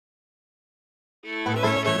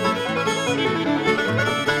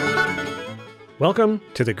Welcome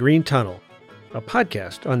to The Green Tunnel, a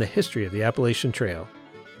podcast on the history of the Appalachian Trail.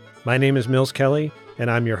 My name is Mills Kelly, and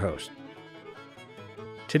I'm your host.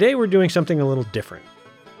 Today we're doing something a little different.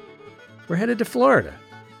 We're headed to Florida.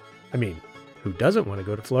 I mean, who doesn't want to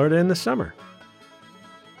go to Florida in the summer?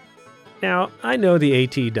 Now, I know the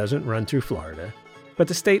AT doesn't run through Florida, but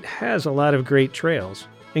the state has a lot of great trails,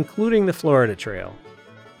 including the Florida Trail.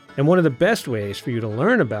 And one of the best ways for you to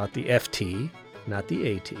learn about the FT, not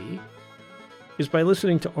the AT, is by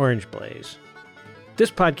listening to Orange Blaze.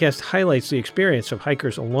 This podcast highlights the experience of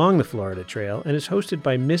hikers along the Florida Trail and is hosted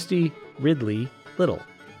by Misti Ridley Little,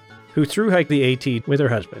 who thru-hiked the AT with her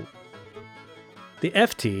husband. The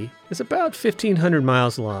FT is about 1,500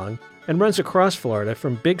 miles long and runs across Florida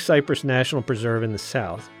from Big Cypress National Preserve in the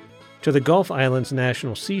south to the Gulf Islands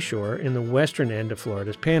National Seashore in the western end of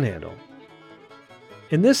Florida's Panhandle.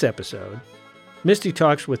 In this episode, Misti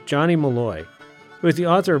talks with Johnny Malloy, who is the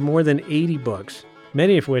author of more than 80 books,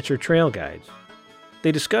 many of which are trail guides.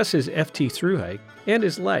 They discuss his FT thru-hike and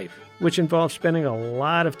his life, which involves spending a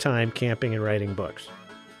lot of time camping and writing books.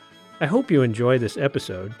 I hope you enjoy this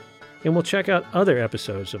episode, and we'll check out other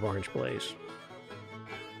episodes of Orange Blaze.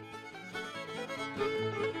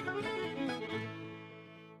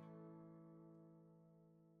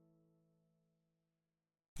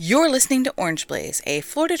 You're listening to Orange Blaze, a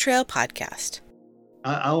Florida Trail podcast.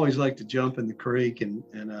 I always like to jump in the creek, and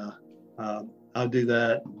I'll do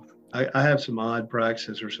that. I have some odd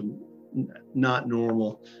practices or some not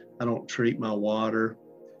normal. I don't treat my water.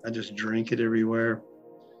 I just drink it everywhere.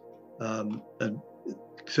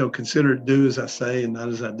 So consider it do as I say and not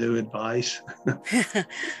as I do advice.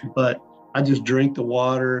 But I just drink the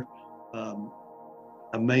water.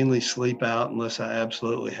 I mainly sleep out unless I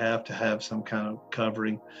absolutely have to have some kind of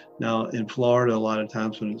covering. Now in Florida, a lot of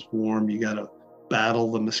times when it's warm, you got to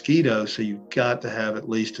battle the mosquitoes, so you've got to have at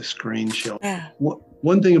least a screen shelter. Yeah.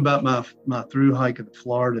 One thing about my through hike of the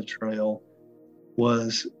Florida Trail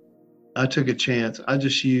was I took a chance. I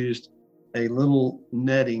just used a little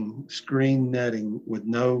screen netting with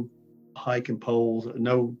no hiking poles,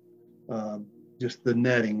 just the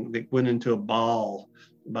netting that went into a ball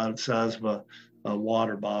about the size of a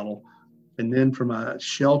water bottle. And then for my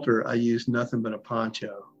shelter, I used nothing but a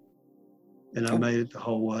poncho, and I made it the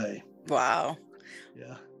whole way. Wow.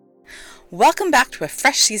 Yeah. Welcome back to a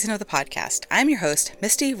fresh season of the podcast. I'm your host,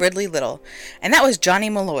 Misti Ridley Little, and that was Johnny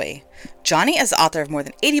Malloy. Johnny is the author of more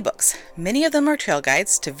than 80 books. Many of them are trail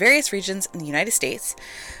guides to various regions in the United States,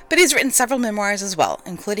 but he's written several memoirs as well,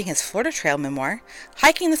 including his Florida Trail memoir,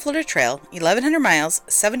 Hiking the Florida Trail, 1,100 miles,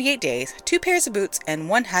 78 days, 2 pairs of boots, and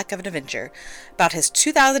one heck of an adventure, about his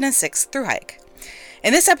 2006 thru-hike.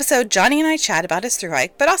 In this episode, Johnny and I chat about his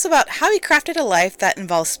thru-hike, but also about how he crafted a life that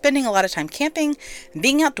involves spending a lot of time camping and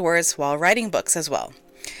being outdoors while writing books as well.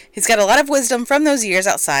 He's got a lot of wisdom from those years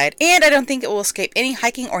outside, and I don't think it will escape any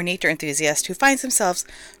hiking or nature enthusiast who finds themselves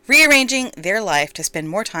rearranging their life to spend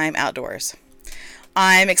more time outdoors.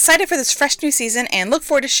 I'm excited for this fresh new season and look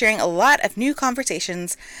forward to sharing a lot of new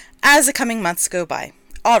conversations as the coming months go by.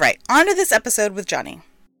 All right, on to this episode with Johnny.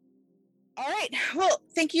 All right. Well,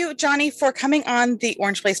 thank you, Johnny, for coming on the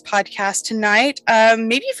Orange Blaze podcast tonight.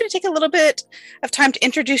 Maybe if you take a little bit of time to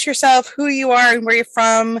introduce yourself, who you are and where you're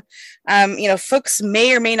from. Folks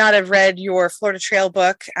may or may not have read your Florida Trail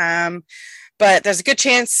book, but there's a good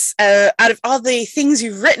chance out of all the things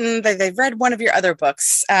you've written that they've read one of your other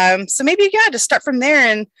books. So maybe, just start from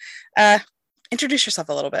there and introduce yourself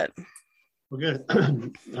a little bit. Well, good.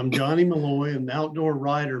 I'm Johnny Malloy, an outdoor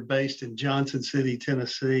writer based in Johnson City,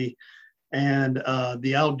 Tennessee. And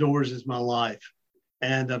the outdoors is my life,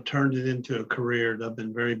 and I've turned it into a career. I've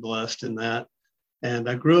been very blessed in that. And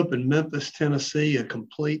I grew up in Memphis, Tennessee, a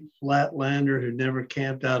complete flatlander who never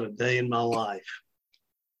camped out a day in my life.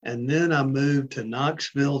 And then I moved to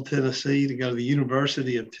Knoxville, Tennessee to go to the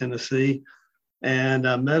University of Tennessee. And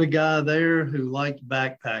I met a guy there who liked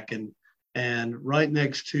backpacking. And right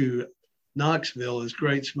next to Knoxville is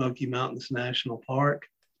Great Smoky Mountains National Park.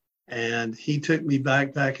 And he took me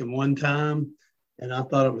backpacking one time, and I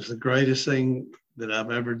thought it was the greatest thing that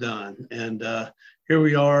I've ever done. And here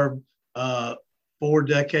we are 4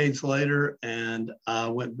 decades later, and I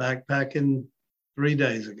went backpacking 3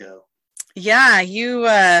 days ago. Yeah, you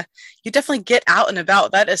definitely get out and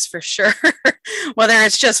about. That is for sure. Whether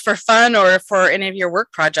it's just for fun or for any of your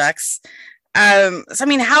work projects. So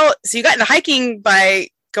you got into hiking by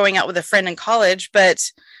going out with a friend in college, but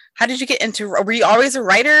how did you get into, were you always a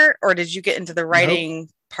writer, or did you get into the writing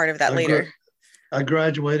part of that later? I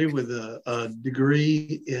graduated with a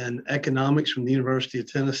degree in economics from the University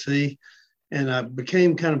of Tennessee. and I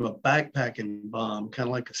became kind of a backpacking bum, kind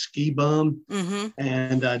of like a ski bum. Mm-hmm.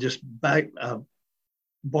 And I just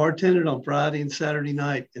bartended on Friday and Saturday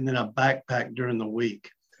night, and then I backpacked during the week.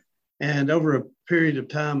 And over a period of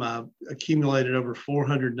time, I accumulated over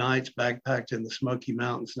 400 nights backpacked in the Smoky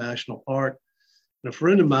Mountains National Park. And a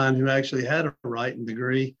friend of mine who actually had a writing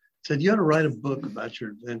degree said, "You ought to write a book about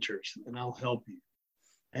your adventures, and I'll help you."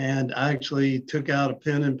 And I actually took out a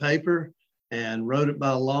pen and paper and wrote it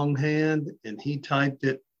by longhand, and he typed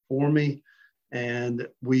it for me. And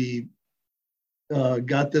we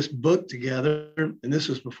got this book together, and this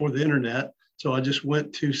was before the internet. So I just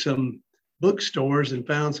went to some bookstores and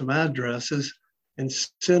found some addresses and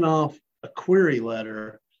sent off a query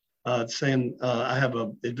letter saying I have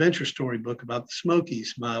an adventure story book about the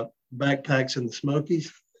Smokies, my backpacks in the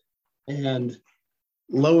Smokies. And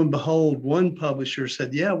lo and behold, one publisher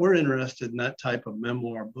said, "Yeah, we're interested in that type of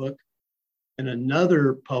memoir book." And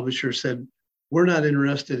another publisher said, "We're not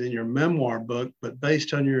interested in your memoir book, but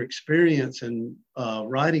based on your experience and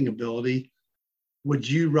writing ability, would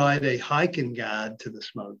you write a hiking guide to the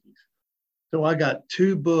Smokies?" So I got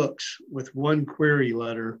 2 books with one query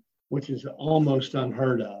letter, which is almost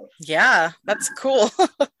unheard of. Yeah, that's cool.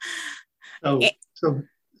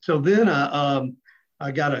 So then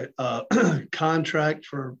I got a contract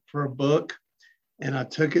for a book, and I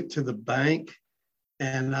took it to the bank,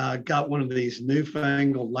 and I got one of these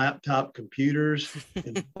newfangled laptop computers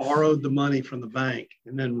and borrowed the money from the bank,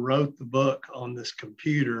 and then wrote the book on this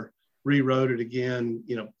computer, rewrote it again,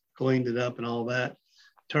 cleaned it up and all that,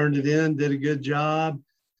 turned it in, did a good job.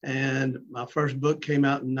 And my first book came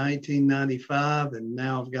out in 1995, and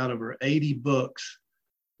now I've got over 80 books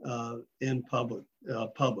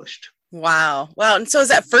published. Wow. And so is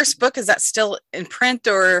that first book, is that still in print,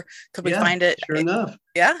 or could we find it? Sure enough.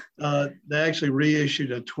 Yeah. They actually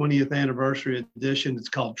reissued a 20th anniversary edition. It's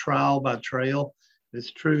called Trial by Trail.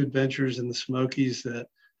 It's true adventures in the Smokies that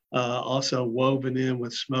also woven in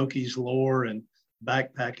with Smokies lore and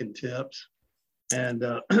backpacking tips. And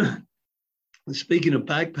speaking of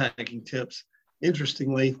backpacking tips,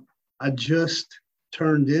 interestingly, I just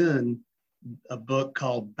turned in a book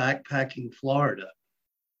called Backpacking Florida,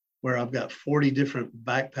 where I've got 40 different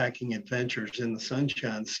backpacking adventures in the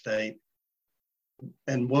Sunshine State.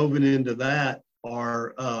 And woven into that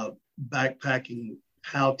are backpacking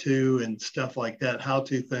how-to and stuff like that,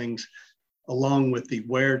 how-to things, along with the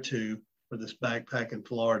where-to for this Backpacking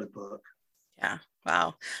Florida book. Yeah.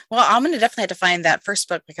 Wow. Well, I'm going to definitely have to find that first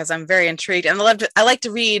book because I'm very intrigued. And I like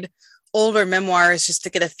to read older memoirs just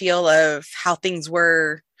to get a feel of how things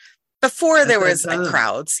were before there was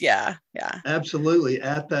crowds. Yeah. Absolutely.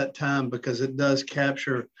 At that time, because it does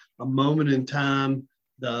capture a moment in time,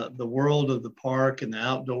 the world of the park and the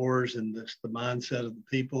outdoors, and the mindset of the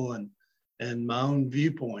people, and my own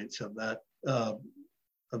viewpoints of that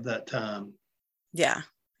time. Yeah.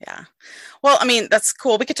 Well, I mean, that's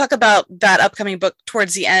cool. We could talk about that upcoming book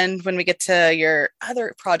towards the end when we get to your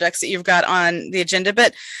other projects that you've got on the agenda.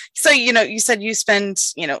 But so, you said you spend,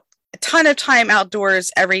 a ton of time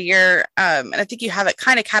outdoors every year. And I think you have it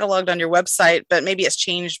kind of cataloged on your website, but maybe it's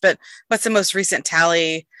changed. But what's the most recent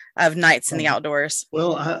tally of nights in the outdoors?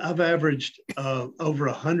 Well, I've averaged over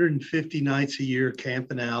 150 nights a year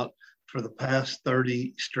camping out for the past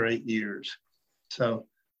 30 straight years. So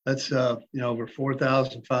that's, over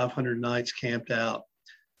 4,500 nights camped out.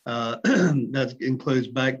 That includes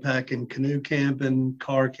backpacking, canoe camping,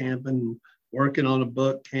 car camping, working on a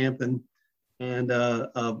book camping. And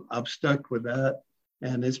I've stuck with that.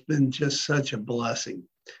 And it's been just such a blessing.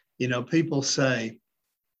 People say,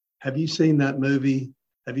 "Have you seen that movie?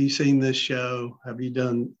 Have you seen this show? Have you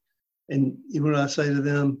done?" And when I say to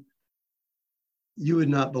them, "You would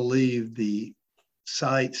not believe the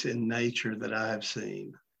sights in nature that I have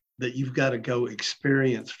seen, that you've got to go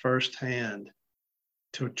experience firsthand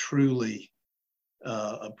to truly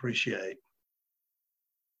appreciate."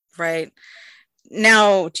 Right.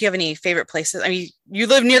 Now, do you have any favorite places? I mean, you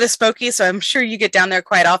live near the Smokies, so I'm sure you get down there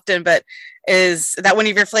quite often, but is that one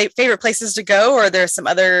of your favorite places to go, or are there some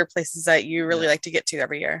other places that you really like to get to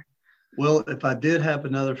every year? Well, if I did have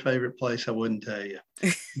another favorite place, I wouldn't tell you.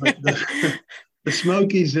 But the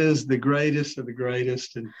Smokies is the greatest of the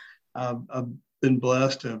greatest. And I've been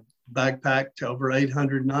blessed to backpack to over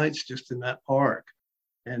 800 nights just in that park,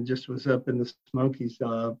 and just was up in the Smokies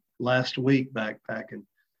last week backpacking.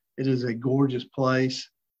 It is a gorgeous place.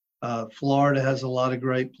 Florida has a lot of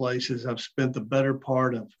great places. I've spent the better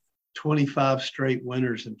part of 25 straight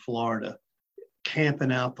winters in Florida,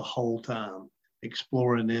 camping out the whole time,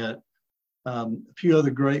 exploring it. A few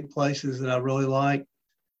other great places that I really like: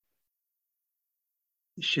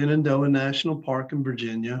 Shenandoah National Park in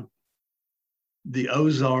Virginia, the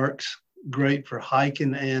Ozarks, great for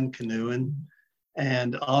hiking and canoeing,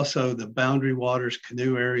 and also the Boundary Waters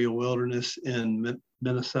Canoe Area Wilderness in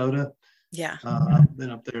Minnesota. Yeah. I've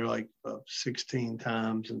been up there like 16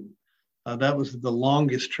 times, and that was the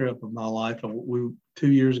longest trip of my life. 2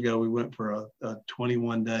 years ago, we went for a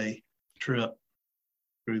 21-day trip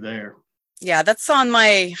through there. Yeah, that's high on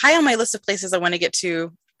my list of places I want to get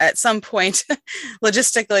to at some point.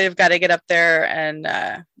 Logistically, I've got to get up there, and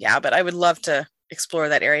but I would love to explore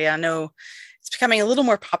that area. I know it's becoming a little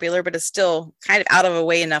more popular, but it's still kind of out of the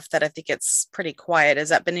way enough that I think it's pretty quiet. Has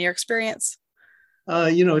that been your experience?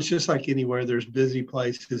 It's just like anywhere. There's busy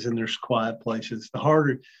places and there's quiet places. The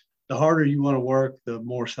harder you want to work, the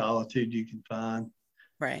more solitude you can find.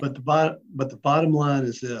 Right. But the bottom line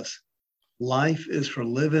is this: life is for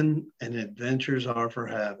living, and adventures are for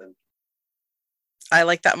having. I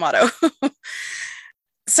like that motto.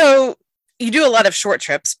 So you do a lot of short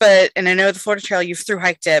trips, and I know the Florida Trail, you've thru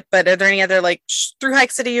hiked it, but are there any other like thru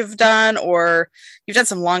hikes that you've done, or you've done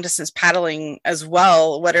some long distance paddling as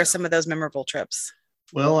well? What are some of those memorable trips?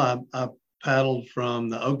 Well, I paddled from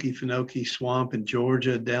the Okefenokee Swamp in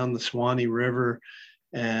Georgia down the Swanee River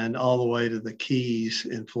and all the way to the Keys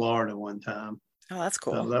in Florida one time. Oh, that's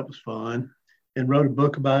cool. So that was fun. And wrote a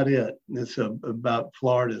book about it. It's about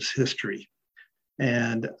Florida's history.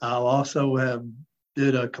 And I also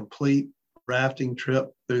did a complete rafting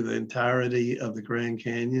trip through the entirety of the Grand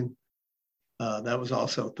Canyon. That was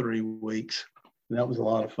also 3 weeks. And that was a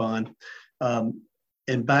lot of fun.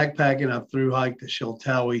 In backpacking, I've thru hiked the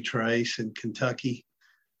Sheltowee Trace in Kentucky.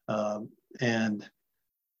 And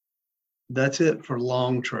that's it for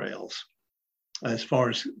long trails as far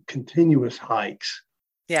as continuous hikes.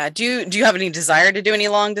 Yeah. Do you have any desire to do any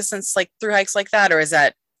long distance like thru hikes like that, or is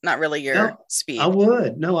that not really your speed? I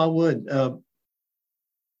would.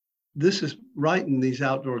 This is writing these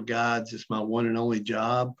outdoor guides is my one and only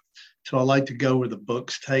job. So I like to go where the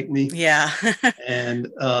books take me. Yeah. And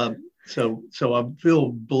so I feel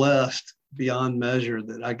blessed beyond measure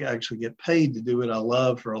that I actually get paid to do what I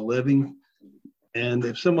love for a living. And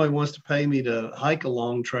if somebody wants to pay me to hike a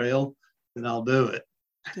long trail, then I'll do it.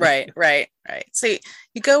 Right. So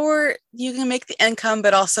you go where you can make the income,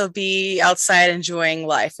 but also be outside enjoying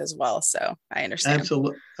life as well. So I understand.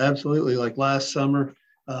 Absolutely. Like last summer,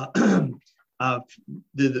 I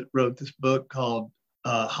wrote this book called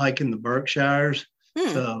Hiking the Berkshires.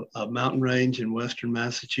 It's a mountain range in Western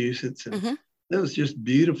Massachusetts. And it was just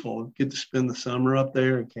beautiful. Get to spend the summer up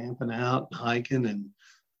there camping out, hiking,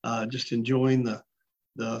 and just enjoying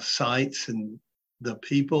the sights and the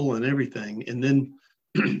people and everything. And then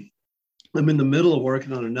I'm in the middle of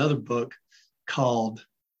working on another book called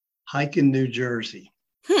Hiking New Jersey.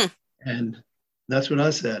 And that's what I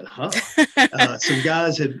said, some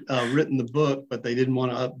guys had written the book, but they didn't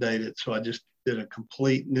want to update it. So I just did a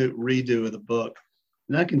complete new redo of the book.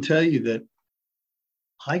 And I can tell you that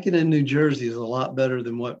hiking in New Jersey is a lot better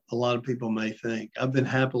than what a lot of people may think. I've been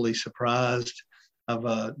happily surprised.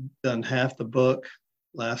 I've done half the book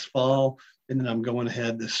last fall, and then I'm going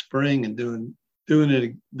ahead this spring and doing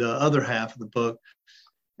it the other half of the book.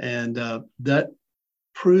 And that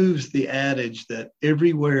proves the adage that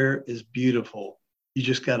everywhere is beautiful. You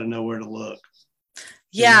just got to know where to look.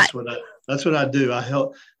 Yeah. And that's what I do.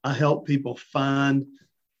 I help people find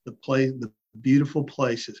the beautiful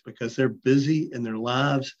places because they're busy in their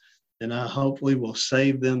lives, and I hopefully will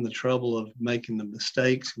save them the trouble of making the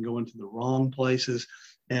mistakes and going to the wrong places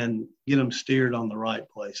and get them steered on the right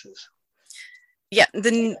places. Yeah,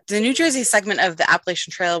 the New Jersey segment of the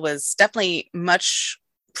Appalachian Trail was definitely much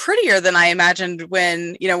prettier than I imagined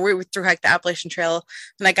when, we thru hiked the Appalachian Trail.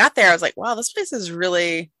 When I got there, I was like, wow, this place is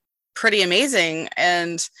really pretty amazing.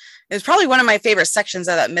 And it's probably one of my favorite sections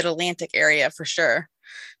of that mid-Atlantic area for sure.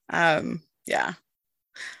 Yeah,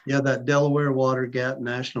 that Delaware Water Gap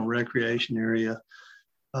National Recreation Area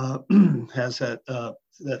has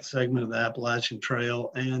that segment of the Appalachian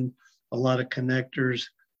Trail and a lot of connectors.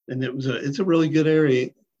 And it's a really good area,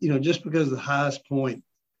 just because of the highest point.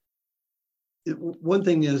 One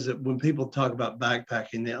thing is that when people talk about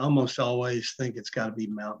backpacking, they almost always think it's got to be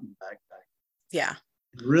mountain backpacking. Yeah.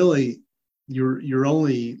 Really, you're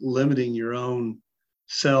only limiting your own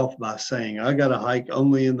self by saying, I got to hike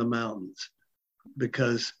only in the mountains.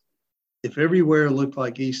 Because if everywhere looked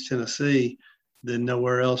like East Tennessee, then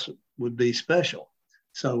nowhere else would be special.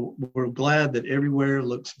 So we're glad that everywhere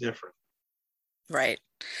looks different. Right.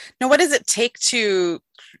 Now, what does it take to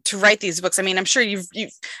write these books? I mean, I'm sure you've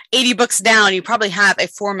 80 books down, you probably have a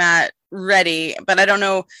format ready, but I don't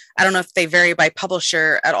know if they vary by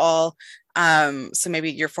publisher at all. So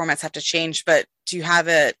maybe your formats have to change, but do you have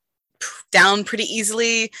it down pretty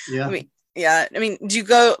easily? Yeah. Yeah. I mean, do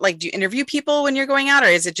you interview people when you're going out, or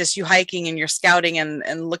is it just you hiking and you're scouting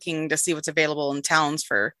and looking to see what's available in towns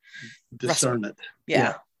for Discernment?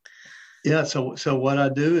 Yeah. Yeah. So what I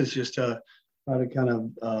do is just try to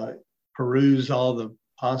kind of peruse all the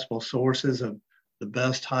possible sources of the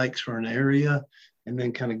best hikes for an area, and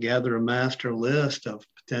then kind of gather a master list of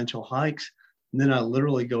potential hikes. And then I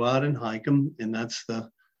literally go out and hike them. And that's the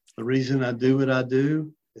reason I do what I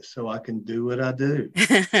do, is so I can do what I do.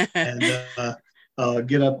 And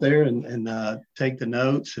get up there and take the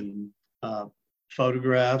notes and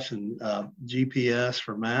photographs and GPS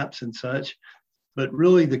for maps and such. But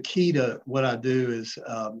really, the key to what I do is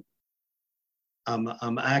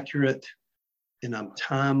I'm accurate and I'm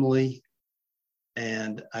timely,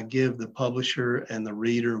 and I give the publisher and the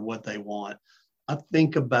reader what they want. I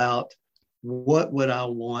think about what would I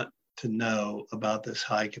want to know about this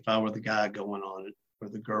hike if I were the guy going on it or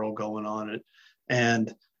the girl going on it,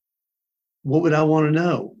 and what would I want to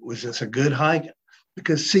know? Was this a good hike?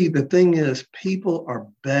 Because see, the thing is, people are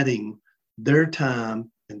betting their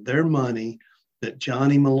time and their money that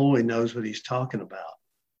Johnny Malloy knows what he's talking about.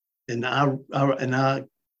 And I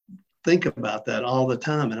think about that all the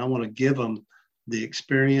time, and I want to give them the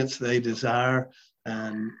experience they desire,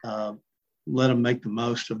 and let them make the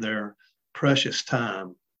most of their precious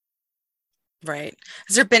time. Right.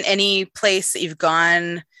 Has there been any place that you've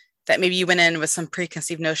gone that maybe you went in with some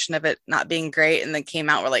preconceived notion of it not being great, and then came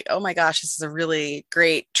out, we're like, oh my gosh, this is a really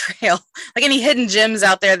great trail? Like any hidden gems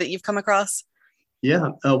out there that you've come across? Yeah.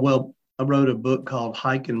 Well, I wrote a book called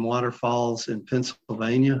Hiking Waterfalls in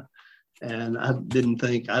Pennsylvania. And I didn't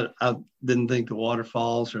think the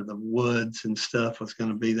waterfalls or the woods and stuff was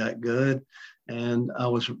going to be that good. And I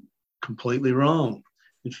was completely wrong.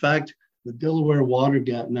 In fact, the Delaware Water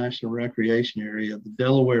Gap National Recreation Area, the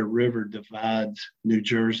Delaware River divides New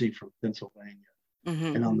Jersey from Pennsylvania.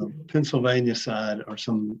 Mm-hmm. And on the Pennsylvania side are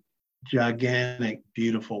some gigantic,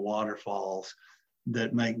 beautiful waterfalls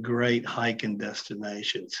that make great hiking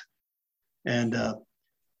destinations. And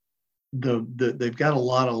they've got a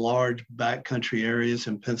lot of large backcountry areas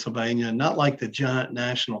in Pennsylvania, not like the giant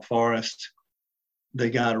national forests they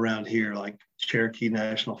got around here, like Cherokee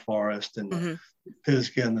National Forest and mm-hmm.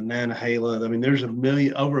 Pisgah and the Nantahala. I mean, there's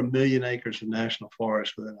over a million acres of national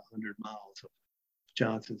forest within 100 miles of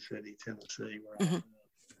Johnson City, Tennessee. Where mm-hmm.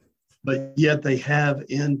 But yet they have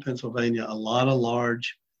in Pennsylvania a lot of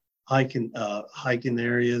large hiking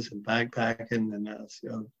areas and backpacking, and a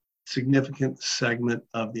significant segment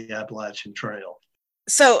of the Appalachian Trail.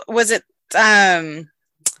 So was it for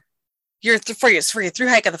your through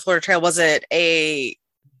hike of the Florida Trail, was it a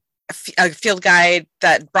field guide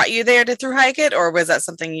that brought you there to through hike it, or was that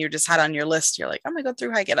something you just had on your list? You're like, I'm gonna go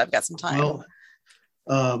through hike it, I've got some time.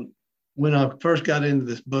 Well, when I first got into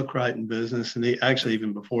this book writing business, and actually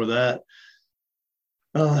even before that,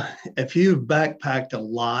 if you've backpacked a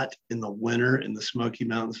lot in the winter in the Smoky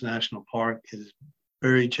Mountains National Park, it is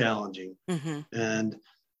very challenging. Mm-hmm. And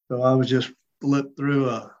so I was just flipped through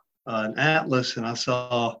an atlas, and I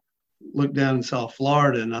looked down and saw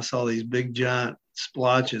Florida, and I saw these big giant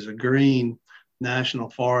splotches of green national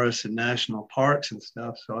forests and national parks and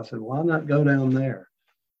stuff. So I said, why not go down there?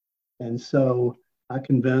 And so I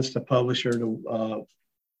convinced a publisher to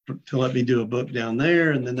let me do a book down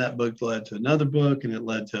there. And then that book led to another book, and it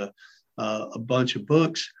led to a bunch of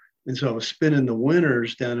books. And so I was spending the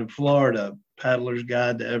winters down in Florida, Paddler's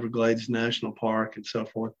Guide to Everglades National Park and so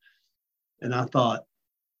forth. And I thought,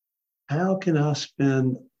 how can I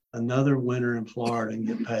spend another winter in Florida and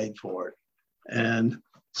get paid for it? And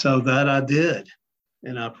so that I did.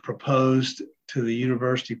 And I proposed to the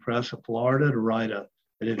University Press of Florida to write an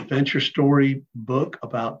adventure story book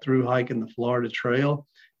about through hiking the Florida Trail.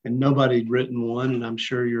 And nobody'd written one. And I'm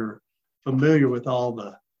sure you're familiar with all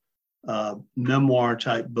the memoir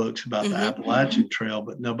type books about mm-hmm. the Appalachian Trail,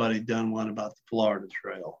 but nobody done one about the Florida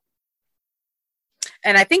Trail.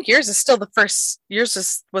 And I think yours was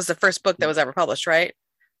the first book that was ever published, right?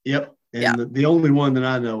 Yep. And the only one that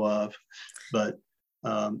I know of. But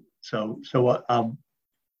so I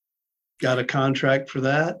got a contract for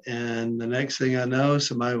that, and the next thing I know,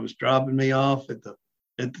 somebody was dropping me off at the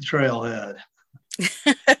trailhead.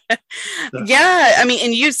 Yeah, I mean,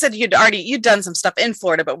 and you said you'd done some stuff in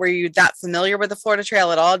Florida, but were you that familiar with the Florida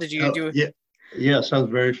Trail at all? Did you do? Yeah, yes, I was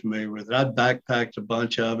very familiar with it. I backpacked a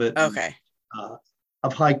bunch of it. Okay. And,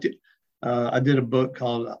 I've hiked it. I did a book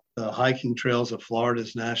called The Hiking Trails of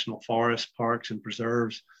Florida's National Forests, Parks, and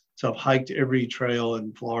Preserves. So I've hiked every trail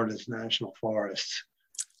in Florida's national forests.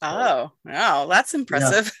 Oh, wow, that's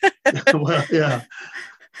impressive. Yeah. Well, yeah.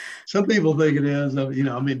 Some people think it is. I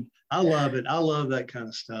mean, I love it. I love that kind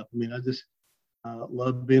of stuff. I mean,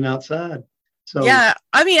 love being outside. So yeah,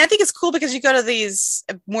 I mean, I think it's cool because you go to these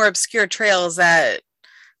more obscure trails that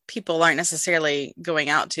people aren't necessarily going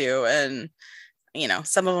out to, and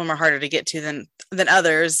some of them are harder to get to than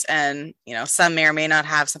others, and some may or may not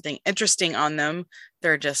have something interesting on them.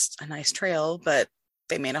 They're just a nice trail, but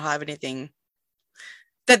they may not have anything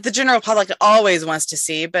that the general public always wants to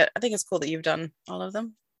see. But I think it's cool that you've done all of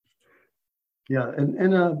them. Yeah,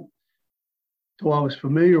 and so I was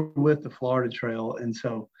familiar with the Florida Trail, and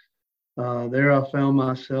so there I found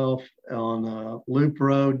myself on Loop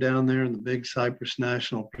Road down there in the Big Cypress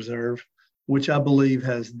National Preserve, which I believe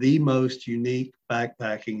has the most unique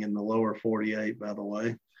backpacking in the lower 48, by the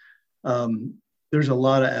way. There's a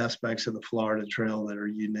lot of aspects of the Florida Trail that are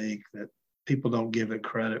unique that people don't give it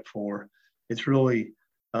credit for. It's really,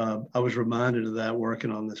 I was reminded of that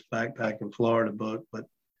working on this Backpacking Florida book, but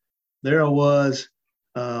there I was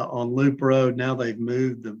on Loop Road. Now they've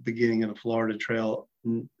moved the beginning of the Florida Trail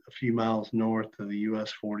a few miles north of the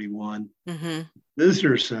US 41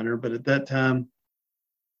 visitor center. But at that time,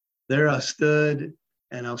 there I stood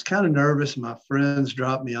and I was kind of nervous. My friends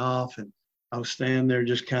dropped me off and I was standing there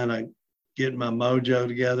just kind of getting my mojo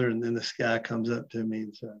together. And then this guy comes up to me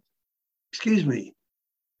and says, "Excuse me,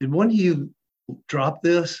 did one of you drop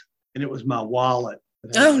this?" And it was my wallet.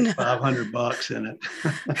 It had like $500 in it.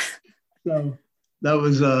 So that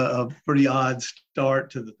was a pretty odd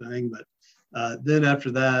start to the thing. But then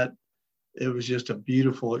after that, it was just a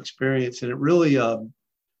beautiful experience. And it really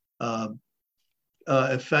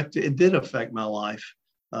it did affect my life.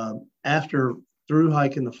 After through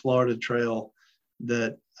hiking the Florida Trail,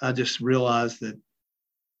 that I just realized that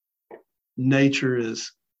nature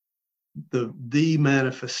is the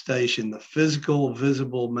manifestation, the physical,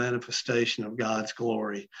 visible manifestation of God's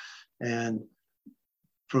glory. And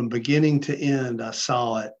from beginning to end, I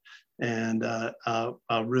saw it. And I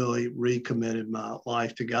really recommitted my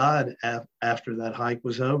life to God after that hike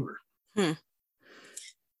was over.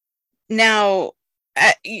 Now,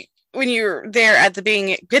 when you're there at the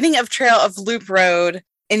beginning of Trail of Loop Road,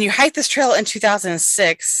 and you hiked this trail in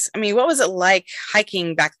 2006, I mean, what was it like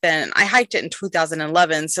hiking back then? I hiked it in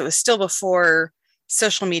 2011, so it was still before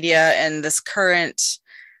social media and this current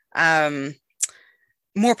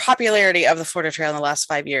more popularity of the Florida Trail in the last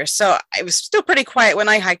 5 years. So it was still pretty quiet when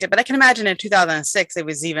I hiked it, but I can imagine in 2006, it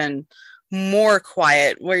was even more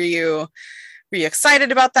quiet. Were you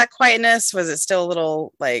excited about that quietness? Was it still a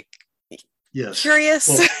little yes,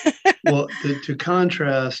 curious? Well, to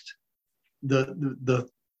contrast, the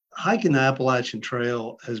hiking the Appalachian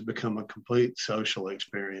Trail has become a complete social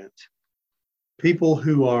experience. People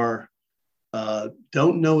who are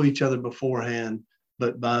don't know each other beforehand,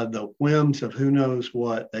 but by the whims of who knows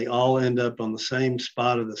what, they all end up on the same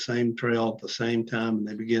spot of the same trail at the same time, and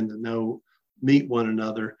they begin to meet one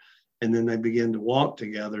another, and then they begin to walk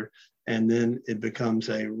together, and then it becomes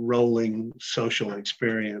a rolling social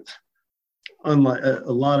experience. Unlike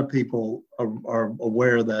a lot of people are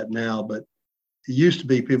aware of that now, but it used to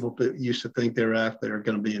be people used to think they're going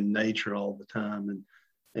to be in nature all the time,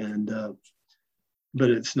 but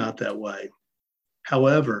it's not that way.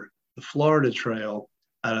 However, the Florida Trail,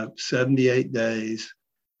 out of 78 days,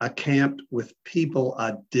 I camped with people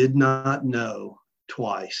I did not know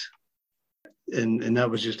twice. And that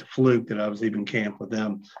was just a fluke that I was even camped with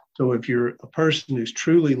them. So if you're a person who's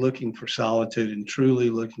truly looking for solitude and truly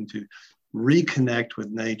looking to reconnect with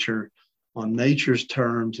nature on nature's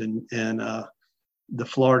terms, and the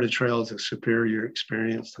Florida Trail is a superior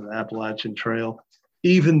experience to the Appalachian Trail,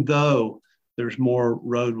 even though there's more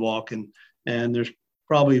road walking, and there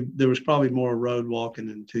was probably more road walking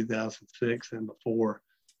in 2006 than before.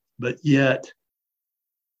 But yet,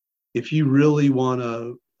 if you really want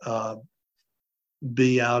to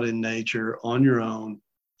be out in nature on your own,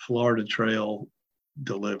 Florida Trail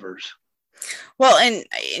delivers. Well, and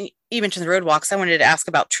you mentioned the road walks. I wanted to ask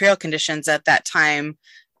about trail conditions at that time.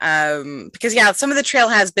 Because some of the trail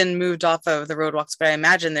has been moved off of the road walks, but I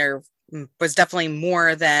imagine there was definitely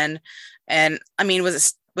more then. And I mean,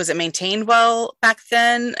 was it maintained well back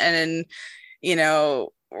then? And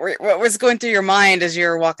what was going through your mind as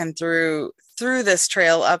you're walking through this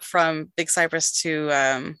trail up from Big Cypress to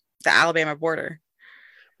the Alabama border?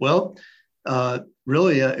 Well,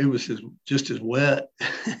 really, it was just as wet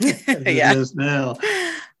as it is now.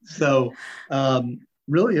 So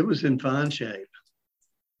really, it was in fine shape.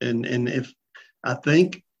 And if I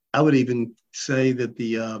think I would even say that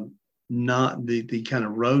the not the kind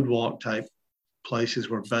of road walk type places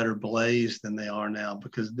were better blazed than they are now,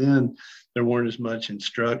 because then there weren't as much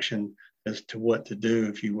instruction as to what to do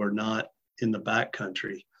if you were not in the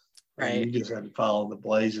backcountry. Right. You just had to follow the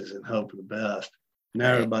blazes and hope for the best. Now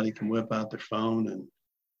Right. everybody can whip out their phone and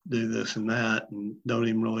do this and that and don't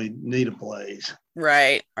even really need a blaze.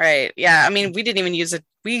 Right. Yeah. I mean, we didn't even use it.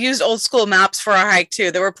 We used old school maps for our hike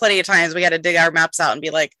too. There were plenty of times we had to dig our maps out and be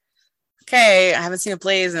like, okay, I haven't seen a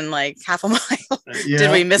blaze in like half a mile.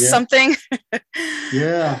 Did we miss something?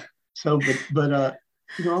 Yeah. So, but I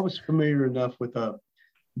was familiar enough with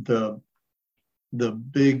the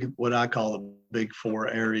big, what I call the big four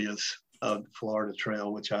areas of the Florida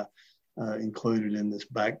Trail, which I included in this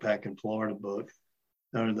Backpacking Florida book.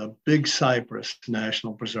 Are the Big Cypress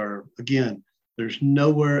National Preserve. Again, there's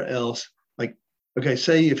nowhere else. Like, okay,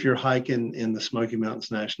 say if you're hiking in the Smoky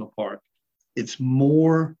Mountains National Park, it's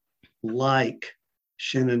more like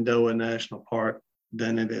Shenandoah National Park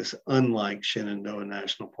than it is unlike Shenandoah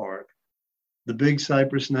National Park. The Big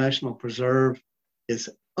Cypress National Preserve is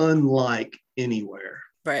unlike anywhere.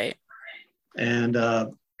 Right. And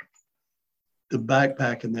the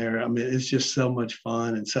backpacking there, I mean, it's just so much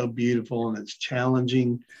fun and so beautiful, and it's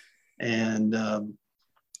challenging. And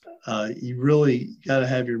you really got to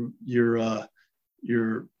have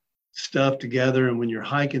your stuff together. And when you're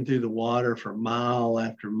hiking through the water for mile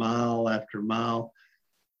after mile after mile,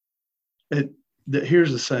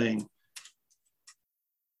 here's the saying: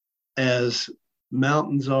 as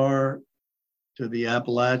mountains are to the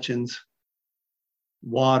Appalachians,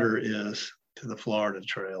 water is to the Florida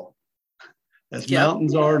Trail. As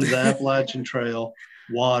mountains are to the Appalachian Trail,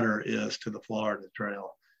 water is to the Florida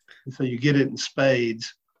Trail. And so you get it in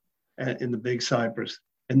spades in the Big Cypress.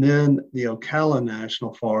 And then the Ocala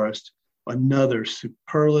National Forest, another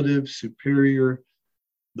superlative, superior,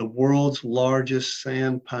 the world's largest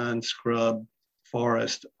sand pine scrub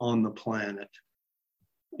forest on the planet.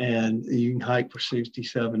 And you can hike for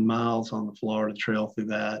 67 miles on the Florida Trail through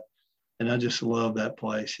that. And I just love that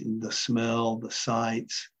place. And the smell, the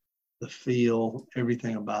sights, the feel,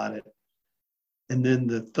 everything about it. And then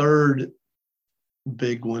the third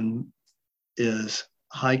big one is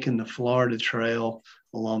hiking the Florida Trail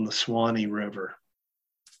along the Swanee River,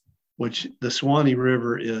 which the Swanee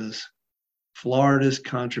River is Florida's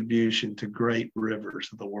contribution to great rivers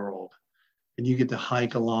of the world. And you get to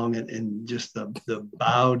hike along it, and just the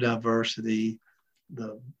biodiversity,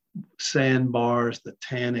 the sandbars, the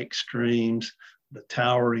tannic streams, the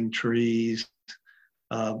towering trees.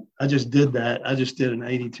 I just did that. I just did an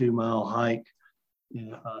 82-mile hike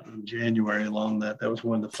in January along that. That was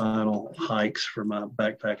one of the final hikes for my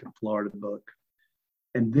Backpacking Florida book.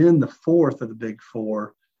 And then the fourth of the big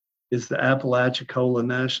four is the Apalachicola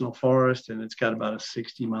National Forest, and it's got about a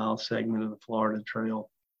 60-mile segment of the Florida Trail.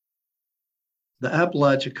 The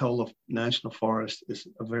Apalachicola National Forest is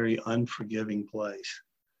a very unforgiving place.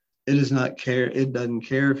 It does not care. It doesn't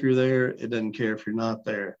care if you're there. It doesn't care if you're not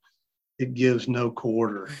there. It gives no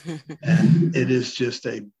quarter. And it is just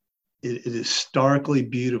it is starkly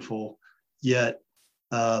beautiful, yet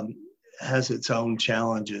has its own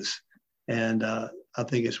challenges. And I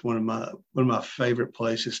think it's one of my favorite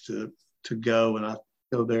places to go. And I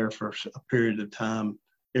go there for a period of time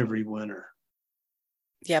every winter.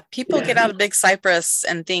 Yeah, people get out of Big Cypress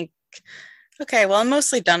and think, okay, well, I'm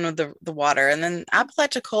mostly done with the water. And then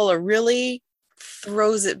Apalachicola really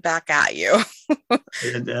throws it back at you.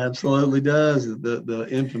 It absolutely does. The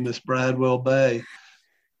infamous Bradwell Bay.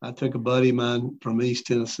 I took a buddy of mine from East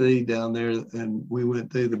Tennessee down there, and we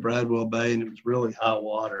went through the Bradwell Bay, and it was really high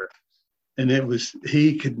water. And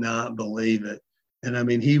he could not believe it. And I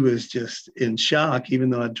mean, he was just in shock,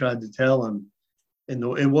 even though I tried to tell him. And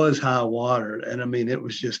it was high water. And I mean, it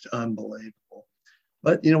was just unbelievable.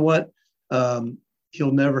 But you know what?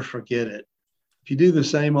 He'll never forget it. If you do the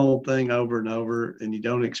same old thing over and over and you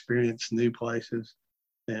don't experience new places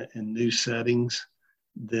and new settings,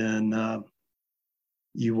 then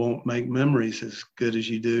you won't make memories as good as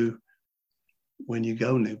you do when you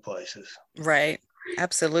go new places. Right.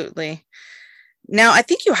 Absolutely. Now, I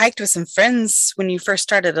think you hiked with some friends when you first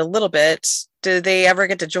started a little bit. Did they ever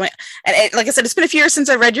get to join? And like I said, it's been a few years since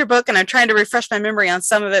I read your book, and I'm trying to refresh my memory on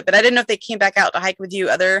some of it, but I didn't know if they came back out to hike with you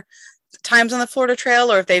other times on the Florida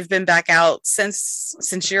Trail, or if they've been back out since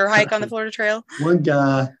your hike on the Florida Trail. One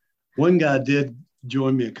guy did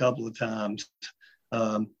join me a couple of times.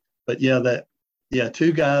 But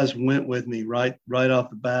two guys went with me right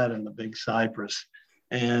off the bat in the Big Cypress.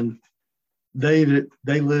 And they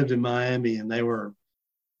lived in Miami, and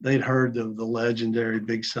they'd heard of the legendary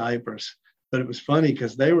Big Cypress. But it was funny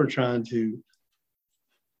because at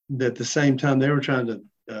the same time, they were trying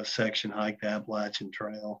to section hike the Appalachian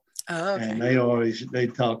Trail. Oh, okay. And they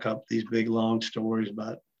talk up these big long stories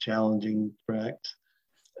about challenging treks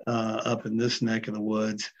up in this neck of the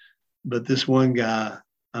woods. But this one guy,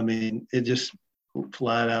 I mean, it just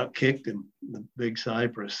flat out kicked him, the big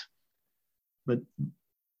cypress. But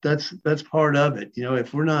that's part of it.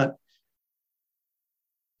 If we're not,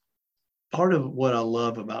 part of what I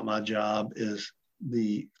love about my job is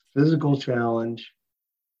the physical challenge.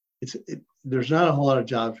 There's not a whole lot of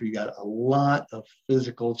jobs where you got a lot of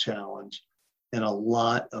physical challenge and a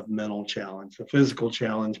lot of mental challenge. The physical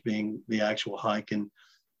challenge being the actual hiking,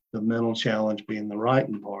 the mental challenge being the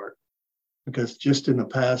writing part. Because just in the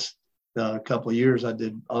past couple of years, I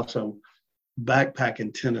did also backpack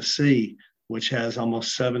in Tennessee, which has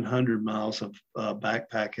almost 700 miles of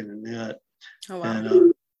backpacking in it. Oh, wow.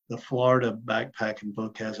 And the Florida backpacking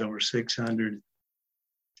book has over 600,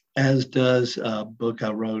 as does a book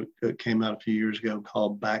I wrote that came out a few years ago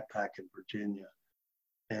called Backpacking Virginia.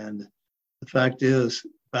 And the fact is,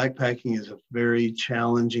 backpacking is a very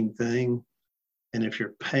challenging thing. And if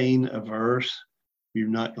you're pain averse, you're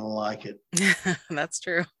not going to like it. That's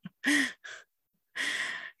true.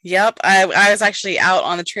 Yep. I was actually out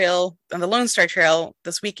on the trail, on the Lone Star Trail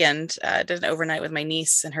this weekend. Did an overnight with my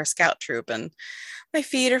niece and her scout troop, and my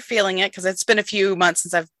feet are feeling it because it's been a few months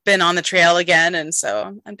since I've been on the trail again. And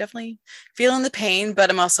so I'm definitely feeling the pain, but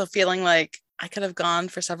I'm also feeling like I could have gone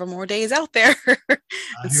for several more days out there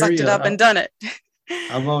and sucked it up and done it.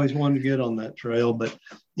 I've always wanted to get on that trail, but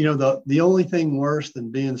the only thing worse than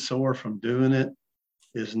being sore from doing it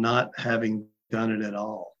is not having done it at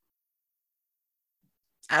all.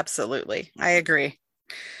 Absolutely. I agree.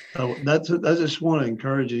 So I just want to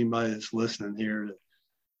encourage anybody that's listening here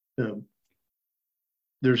to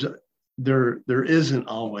there isn't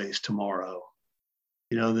always tomorrow.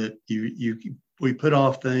 That we put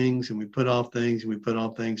off things and we put off things and we put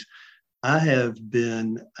off things. I have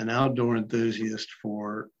been an outdoor enthusiast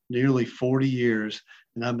for nearly 40 years,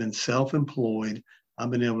 and I've been self-employed.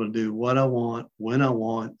 I've been able to do what I want, when I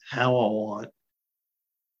want, how I want,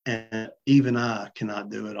 and even I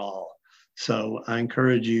cannot do it all. So I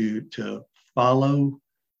encourage you to follow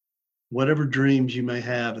whatever dreams you may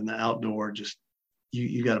have in the outdoor. Just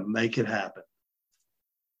you got to make it happen.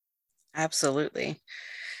 Absolutely.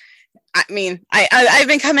 I mean, I've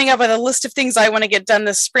been coming up with a list of things I want to get done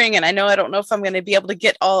this spring, and I don't know if I'm going to be able to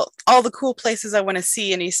get all the cool places I want to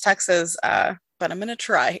see in East Texas, but I'm going to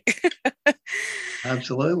try.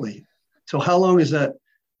 Absolutely. So how long is that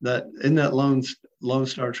in that Lone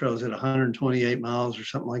Star Trail? Is it 128 miles or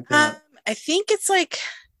something like that? I think it's like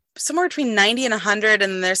somewhere between 90 and 100,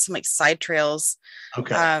 and then there's some like side trails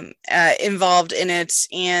involved in it.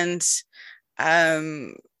 And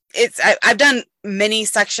I've done many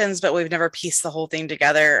sections, but we've never pieced the whole thing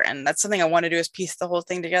together. And that's something I want to do, is piece the whole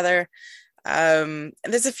thing together. And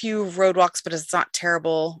there's a few roadwalks, but it's not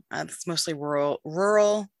terrible. It's mostly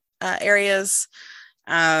rural areas.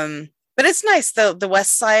 But it's nice. The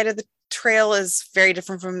west side of the trail is very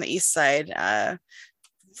different from the east side.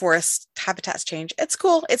 Forest habitats change. It's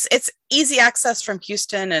cool. It's easy access from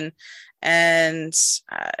Houston and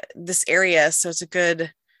this area, so it's a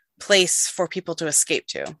good place for people to escape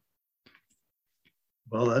to.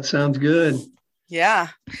 Well, that sounds good. Yeah,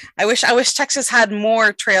 I wish Texas had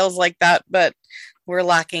more trails like that, but we're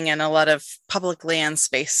lacking in a lot of public land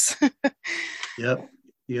space. Yep.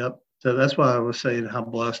 So that's why I was saying how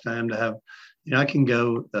blessed I am to have. I can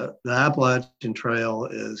go. The Appalachian Trail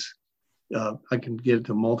is. I can get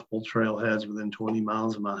to multiple trailheads within 20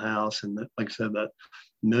 miles of my house, and like I said, that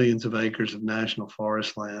millions of acres of national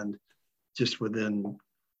forest land just within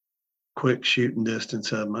quick shooting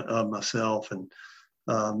distance of myself. And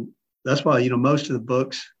that's why most of the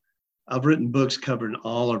books I've written, books covering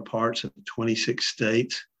all or parts of 26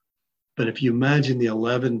 states. But if you imagine the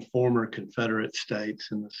 11 former Confederate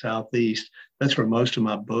states in the Southeast, that's where most of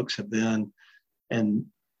my books have been. And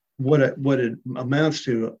what it amounts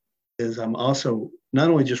to is I'm also not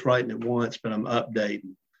only just writing it once, but I'm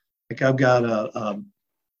updating. Like I've got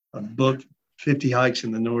a book, 50 Hikes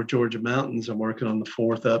in the North Georgia Mountains. I'm working on the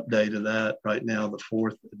fourth update of that right now, the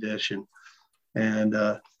fourth edition. And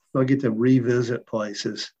I get to revisit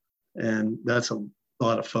places, and that's a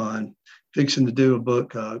lot of fun. Fixing to do a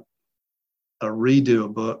book, redo a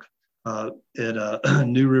book at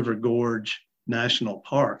New River Gorge National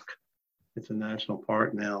Park. It's a national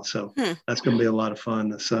park now, so that's going to be a lot of fun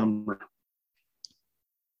this summer.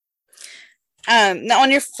 Now,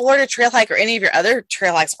 on your Florida trail hike or any of your other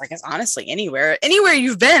trail hikes, or I guess honestly anywhere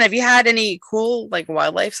you've been, have you had any cool like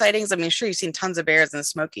wildlife sightings? I mean, sure, you've seen tons of bears in the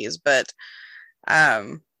Smokies, but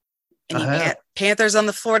any panthers on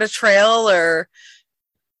the Florida Trail, or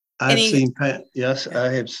Yes,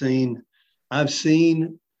 I have seen. I've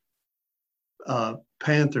seen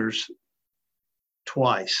panthers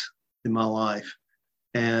twice in my life,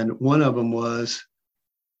 and one of them was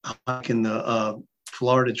hiking the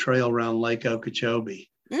Florida Trail around Lake Okeechobee.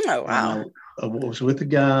 Oh, wow. And I was with a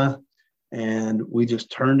guy, and we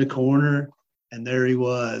just turned a corner, and there he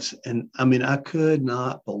was. And I mean, I could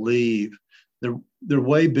not believe they're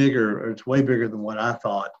way bigger, or it's way bigger than what I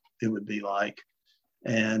thought it would be like.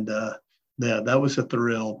 And yeah, that was a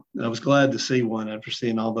thrill. I was glad to see one after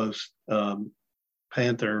seeing all those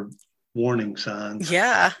panther warning signs.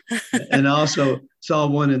 Yeah. And I also saw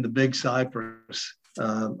one in the Big Cypress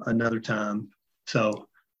another time. So,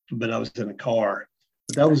 but I was in a car.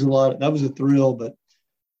 But that was that was a thrill. But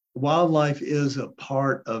wildlife is a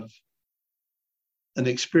part of an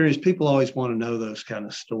experience. People always want to know those kind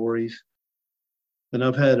of stories. And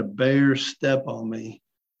I've had a bear step on me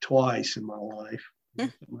twice in my life.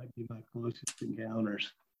 It might be my closest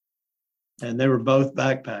encounters. And they were both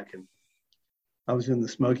backpacking. I was in the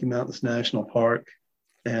Smoky Mountains National Park,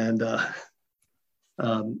 and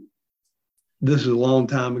this is a long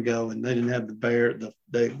time ago, and they didn't have the bear.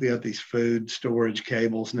 They got these food storage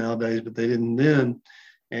cables nowadays, but they didn't then.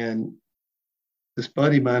 And this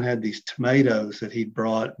buddy of mine had these tomatoes that he'd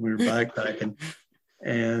brought. We were backpacking,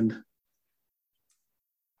 and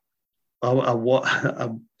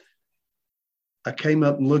I came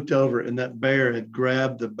up and looked over, and that bear had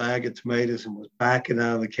grabbed the bag of tomatoes and was backing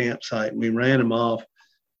out of the campsite. And we ran him off,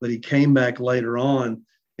 but he came back later on.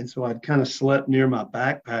 And so I'd kind of slept near my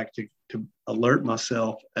backpack to alert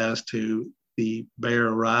myself as to the bear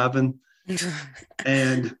arriving.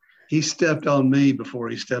 And he stepped on me before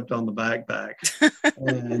he stepped on the backpack.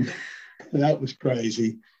 And that was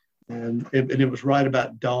crazy. And it was right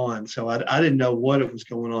about dawn. So I didn't know what it was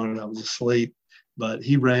going on, and I was asleep, but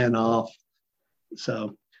he ran off.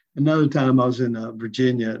 So another time I was in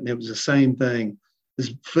Virginia, and it was the same thing.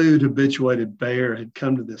 This food habituated bear had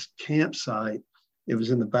come to this campsite. It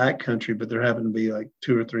was in the backcountry, but there happened to be like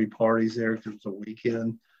 2 or 3 parties there because it was a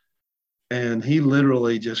weekend. And he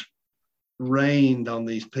literally just rained on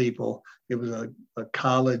these people. It was a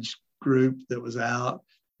college group that was out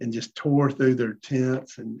and just tore through their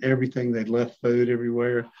tents and everything. They'd left food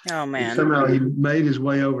everywhere. Oh, man. And somehow he made his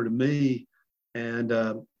way over to me, and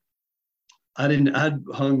I'd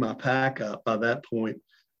hung my pack up by that point,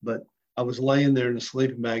 but I was laying there in a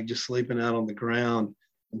sleeping bag, just sleeping out on the ground.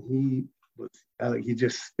 And he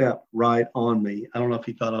just stepped right on me. I don't know if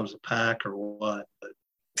he thought I was a pack or what, but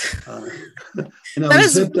and I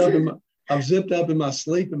was zipped up in my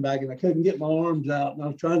sleeping bag, and I couldn't get my arms out, and I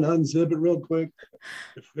was trying to unzip it real quick,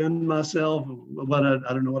 defend myself, but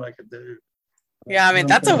I don't know what I could do. Yeah, I mean,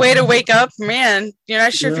 that's a way to wake up, man. You're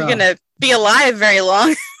not sure if you're going to be alive very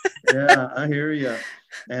long. Yeah, I hear you.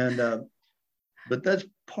 And but that's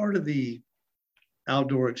part of the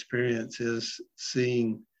outdoor experience, is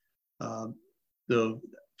seeing the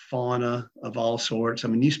fauna of all sorts. I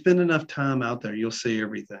mean, you spend enough time out there, you'll see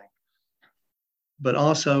everything. But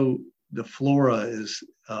also the flora is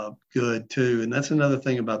good too. And that's another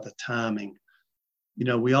thing about the timing. You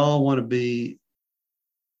know, we all want to be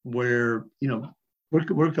where, you know,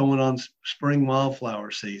 we're going on spring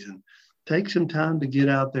wildflower season. Take some time to get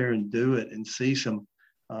out there and do it, and see some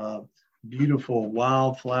beautiful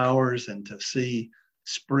wildflowers, and to see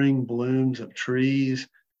spring blooms of trees.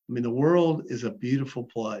 I mean, the world is a beautiful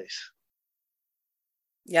place.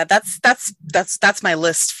 Yeah, that's my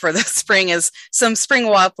list for the spring, is some spring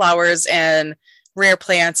wildflowers and rare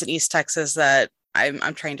plants in East Texas that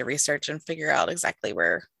I'm trying to research and figure out exactly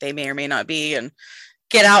where they may or may not be, and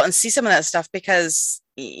get out and see some of that stuff, because,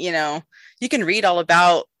 you know, you can read all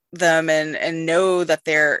about them and know that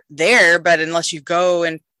they're there, but unless you go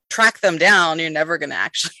and track them down, you're never going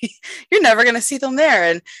to see them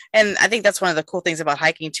there. And I think that's one of the cool things about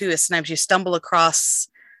hiking too, is sometimes you stumble across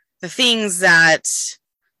the things that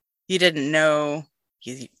you didn't know,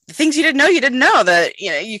 you didn't know, that,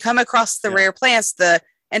 you know, you come across the rare plants, the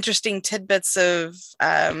interesting tidbits of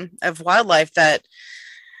wildlife that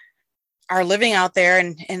are living out there,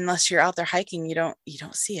 and unless you're out there hiking, you don't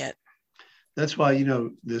see it. That's why, you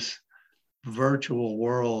know, this virtual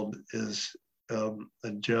world is a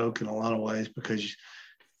joke in a lot of ways, because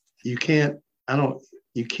you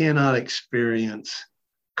cannot experience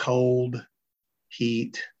cold,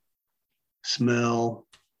 heat, smell,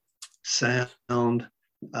 sound.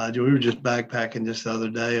 We were just backpacking just the other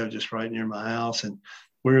day, just right near my house, and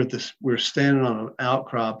we're standing on an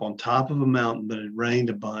outcrop on top of a mountain, but it rained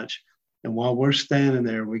a bunch. And while we're standing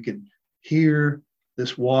there, we could hear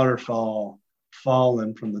this waterfall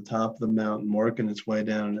falling from the top of the mountain, working its way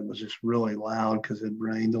down. And it was just really loud because it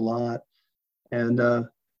rained a lot. And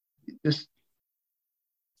just,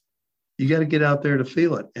 you got to get out there to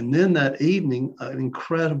feel it. And then that evening, an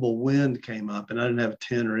incredible wind came up, and I didn't have a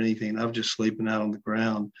tent or anything. I was just sleeping out on the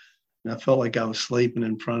ground, and I felt like I was sleeping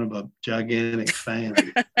in front of a gigantic fan.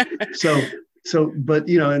 But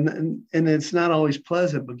and it's not always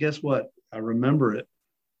pleasant, but guess what? I remember it.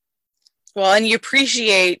 Well, and you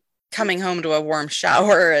appreciate coming home to a warm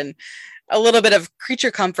shower and a little bit of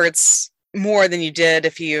creature comforts more than you did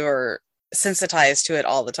if you were sensitized to it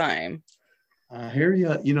all the time. I hear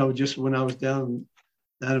you. Just when I was down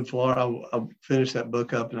in Florida, I finished that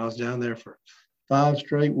book up, and I was down there for 5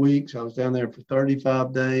 straight weeks. I was down there for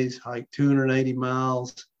 35 days, hiked 280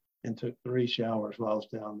 miles, and took 3 showers while I was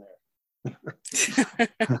down there.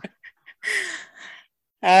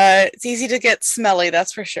 It's easy to get smelly,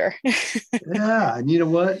 that's for sure. Yeah, and you know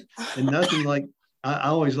what? And nothing like I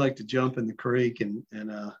always like to jump in the creek, and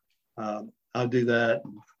I'll do that.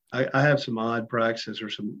 I have some odd practices or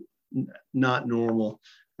some not normal.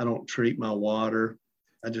 I don't treat my water.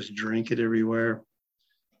 I just drink it everywhere.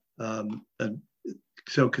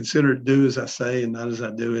 So consider it do as I say and not as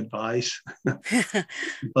I do advice.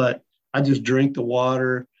 But I just drink the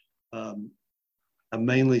water. I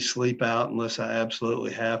mainly sleep out unless I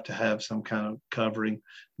absolutely have to have some kind of covering.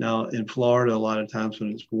 Now in Florida, a lot of times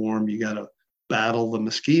when it's warm, you got to battle the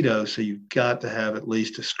mosquitoes. So you've got to have at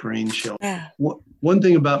least a screen shelter. One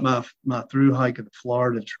thing about my through hike of the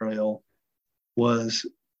Florida Trail was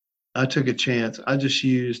I took a chance. I just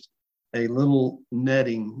used a little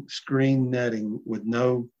screen netting with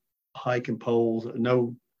no hiking poles,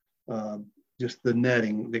 just the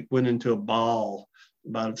netting that went into a ball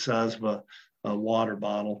about the size of a water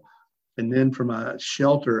bottle. And then for my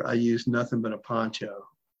shelter, I used nothing but a poncho,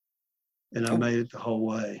 and I made it the whole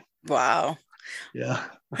way. Wow. Yeah.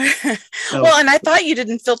 Well, and I thought you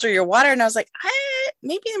didn't filter your water, and I was like,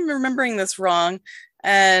 maybe I'm remembering this wrong.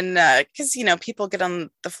 And because, people get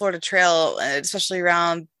on the Florida Trail, especially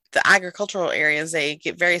around the agricultural areas, they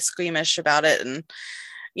get very squeamish about it. And,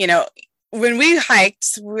 when we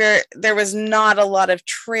hiked, there was not a lot of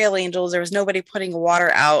trail angels. There was nobody putting water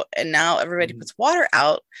out, and now everybody puts water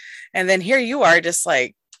out. And then here you are just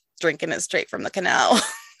like drinking it straight from the canal.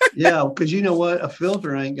 Yeah, because you know what? A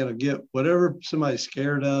filter ain't going to get whatever somebody's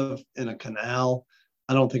scared of in a canal.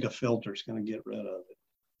 I don't think a filter is going to get rid of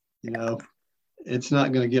it. It's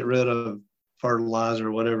not going to get rid of fertilizer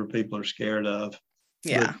or whatever people are scared of.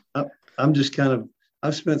 Yeah. But I'm just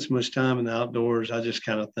I've spent so much time in the outdoors. I just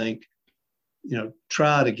kind of think,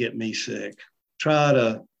 try to get me sick, try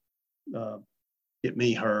to get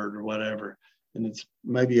me hurt or whatever. And it's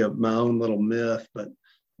maybe my own little myth, but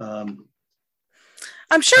I'm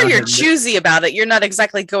sure you're choosy about it. You're not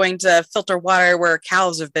exactly going to filter water where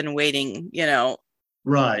cows have been waiting,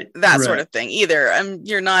 right. That correct. Sort of thing either.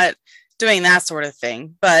 You're not doing that sort of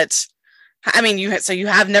thing, but I mean, you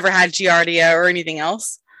have never had Giardia or anything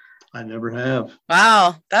else? I never have.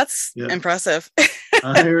 Wow. That's impressive.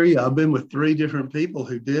 I hear you. I've been with 3 different people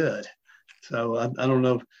who did. So I don't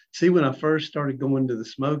know. See, when I first started going to the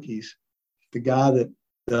Smokies, the guy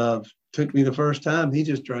that took me the first time, he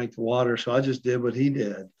just drank the water. So I just did what he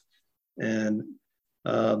did. And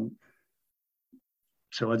so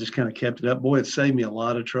I just kind of kept it up. Boy, it saved me a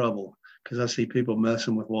lot of trouble because I see people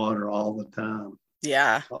messing with water all the time.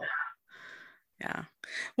 Yeah. Yeah.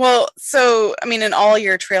 Well, so, in all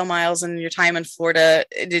your trail miles and your time in Florida,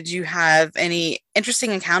 did you have any interesting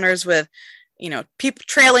encounters with, people,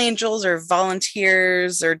 trail angels or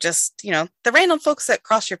volunteers, or just, the random folks that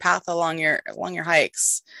cross your path along your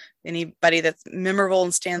hikes? Anybody that's memorable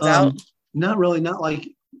and stands out? Not really. Not like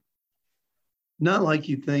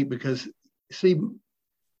you think, because see,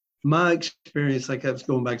 my experience, like I was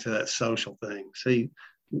going back to that social thing. See,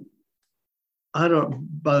 by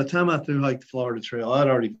the time I threw like the Florida Trail, I'd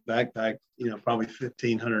already backpacked, probably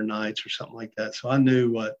 1,500 nights or something like that. So I knew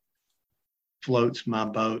what floats my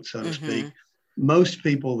boat, so to speak. Most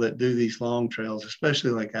people that do these long trails,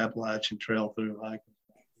 especially like Appalachian Trail through hiking,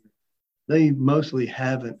 they mostly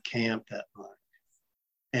haven't camped that much.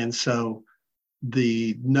 And so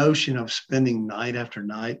the notion of spending night after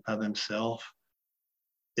night by themselves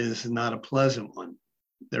is not a pleasant one.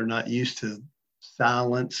 They're not used to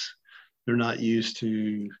silence. They're not used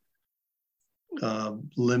to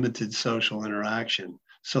limited social interaction.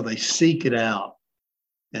 So they seek it out,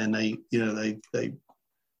 and they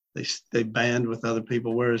band with other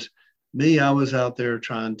people. Whereas me, I was out there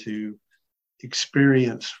trying to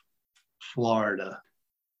experience Florida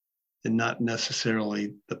and not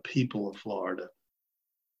necessarily the people of Florida.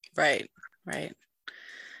 Right.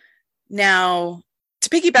 Now, to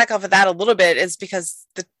piggyback off of that a little bit, is because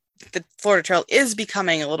the Florida Trail is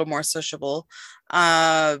becoming a little more sociable.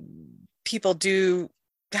 People do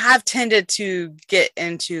have tended to get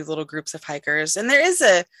into little groups of hikers, and there is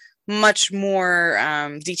a much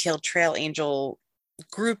more detailed trail angel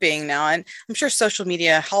grouping now, and I'm sure social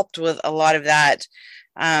media helped with a lot of that.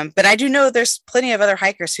 But I do know there's plenty of other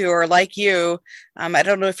hikers who are like you. I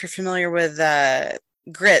don't know if you're familiar with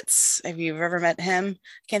Grits. Have you ever met him?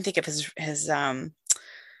 I can't think of his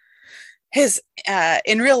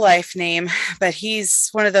in real life name, but he's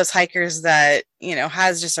one of those hikers that,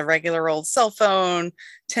 has just a regular old cell phone,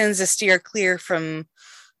 tends to steer clear from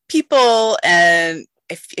people. And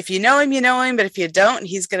if you know him, you know him, but if you don't,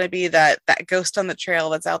 he's going to be that ghost on the trail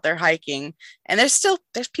that's out there hiking. And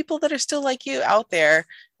there's people that are still like you out there.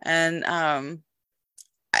 And, I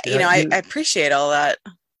appreciate all that.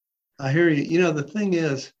 I hear you. The thing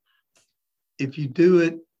is, if you do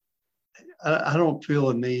it, I don't feel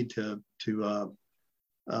a need to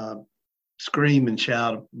scream and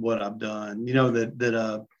shout what I've done.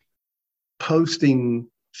 That posting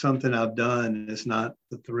something I've done is not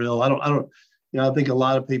the thrill. I think a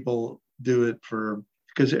lot of people do it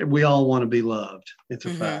because we all want to be loved. It's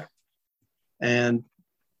a fact. And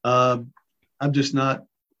I'm just not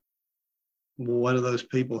one of those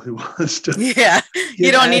people who wants to. Yeah,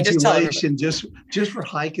 you don't need to tell them. just for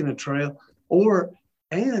hiking a trail.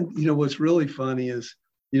 What's really funny is,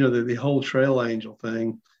 the whole trail angel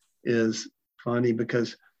thing is funny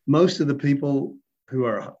because most of the people who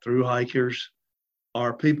are through hikers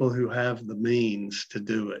are people who have the means to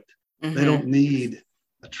do it. Mm-hmm. They don't need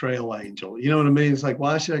a trail angel. You know what I mean? It's like,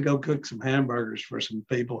 why should I go cook some hamburgers for some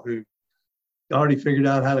people who already figured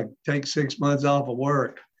out how to take 6 months off of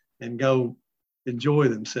work and go enjoy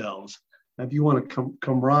themselves? Now, if you want a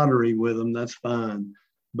camaraderie with them, that's fine.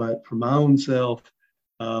 But for my own self,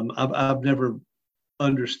 I've never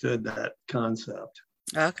understood that concept.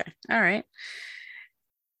 Okay. All right.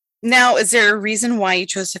 Now, is there a reason why you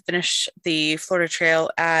chose to finish the Florida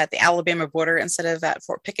Trail at the Alabama border instead of at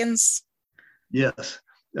Fort Pickens? Yes.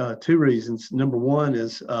 2 reasons. Number one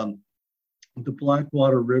is the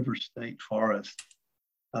Blackwater River State Forest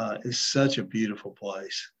is such a beautiful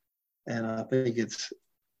place. And I think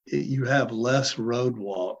you have less road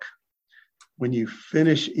walk when you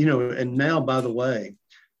finish, and now, by the way,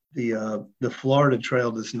 the Florida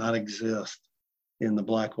Trail does not exist in the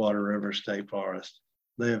Blackwater River State Forest.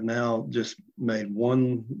 They have now just made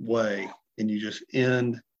one way, and you just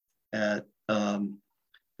end at the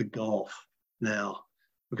Gulf now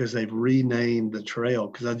because they've renamed the trail.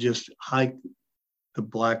 Because I just hiked the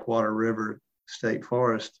Blackwater River State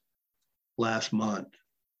Forest last month.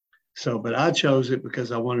 But I chose it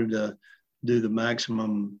because I wanted to do the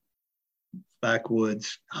maximum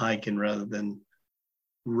backwoods hiking rather than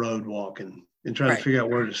road walking and trying to figure out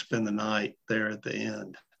where to spend the night there at the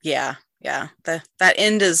end. Yeah. That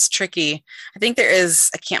end is tricky. I think there is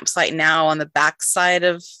a campsite now on the backside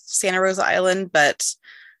of Santa Rosa Island, but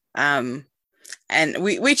and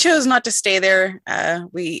we chose not to stay there.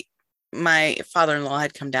 My father-in-law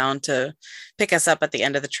had come down to pick us up at the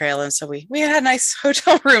end of the trail, and so we had a nice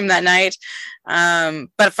hotel room that night.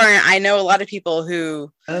 But I know a lot of people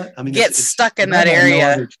who get stuck in that area.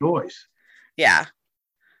 No other choice. Yeah.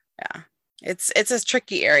 It's a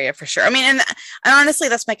tricky area for sure. I mean, and honestly,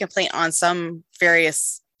 that's my complaint on some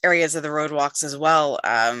various areas of the road walks as well.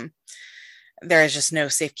 There is just no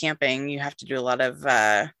safe camping. You have to do a lot of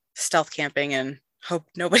stealth camping and hope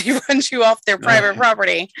nobody runs you off their private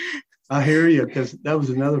property. I hear you, because that was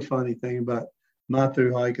another funny thing about my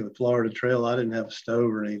through hike of the Florida Trail. I didn't have a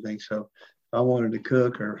stove or anything, so if I wanted to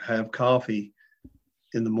cook or have coffee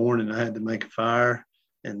in the morning, I had to make a fire.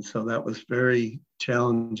 And so that was very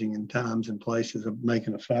challenging in times and places of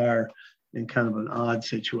making a fire in kind of an odd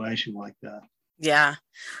situation like that. Yeah.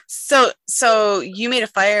 So you made a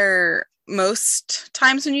fire most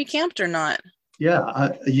times when you camped or not?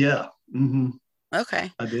 Yeah. Yeah. Mm-hmm.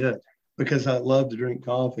 Okay. I did, because I love to drink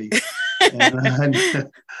coffee. And I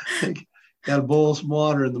got to boil some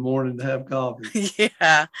water in the morning to have coffee.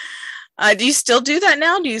 Yeah. Do you still do that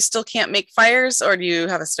now? Do you still can't make fires, or do you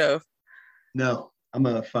have a stove? No, I'm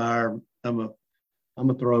a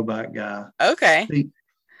throwback guy. Okay. See,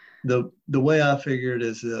 the way I figure it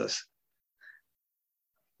is this.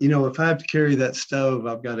 If I have to carry that stove,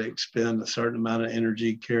 I've got to expend a certain amount of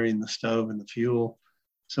energy carrying the stove and the fuel.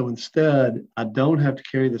 So instead, I don't have to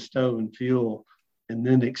carry the stove and fuel and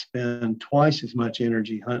then expend twice as much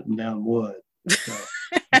energy hunting down wood. So,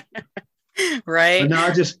 right. But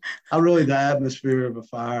no, I really, the atmosphere of a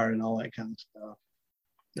fire and all that kind of stuff.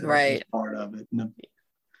 Right. Part of it. And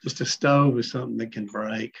just a stove is something that can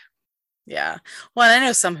break. Yeah. Well, I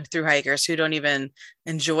know some through hikers who don't even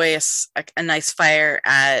enjoy a nice fire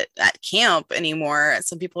at camp anymore.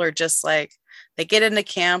 Some people are just like, They get into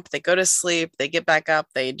camp, they go to sleep, they get back up,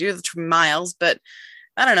 they do the miles. But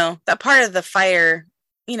I don't know, that part of the fire,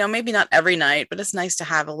 maybe not every night, but it's nice to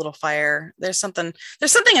have a little fire. There's something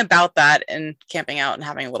about that and camping out and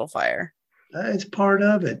having a little fire. It's part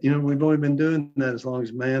of it. We've only been doing that as long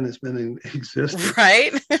as man has been in existence.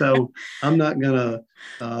 Right. So I'm not going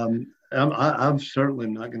to, I'm certainly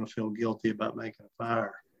not going to feel guilty about making a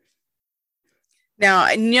fire. Now,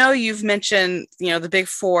 I know you've mentioned, the big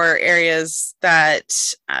 4 areas that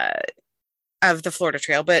of the Florida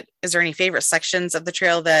Trail, but is there any favorite sections of the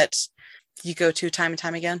trail that you go to time and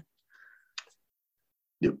time again?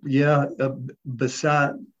 Yeah.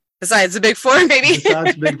 Besides the big 4, maybe?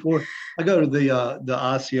 Besides the big 4, I go to the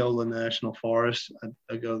Osceola National Forest.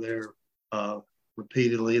 I go there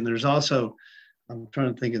repeatedly. And there's also, I'm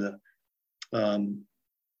trying to think of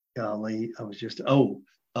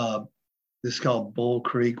this is called Bull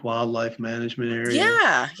Creek Wildlife Management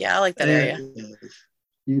Area. Yeah, I like that area. It's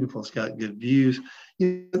beautiful. It's got good views.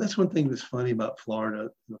 That's one thing that's funny about Florida,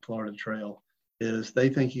 the Florida Trail, is they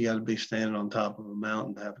think you got to be standing on top of a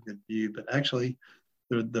mountain to have a good view. But actually,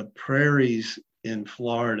 the prairies in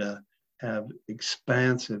Florida have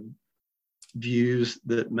expansive views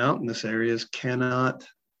that mountainous areas cannot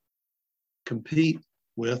compete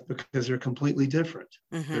with because they're completely different.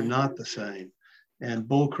 Mm-hmm. They're not the same. And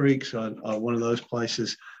Bull Creek's one of those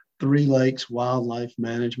places. 3 Lakes Wildlife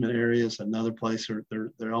Management Area is another place where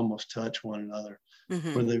they're almost touch one another,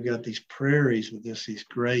 mm-hmm. where they've got these prairies with just these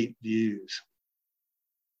great views.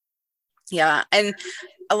 Yeah, and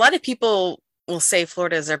a lot of people will say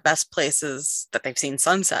Florida is their best places that they've seen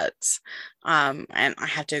sunsets, and I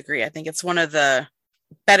have to agree. I think it's one of the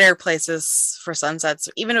better places for sunsets,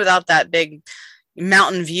 even without that big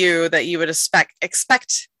mountain view that you would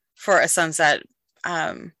expect for a sunset.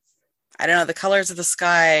 I don't know, the colors of the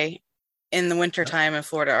sky in the wintertime in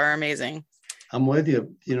Florida are amazing. I'm with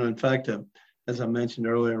you. In fact, as I mentioned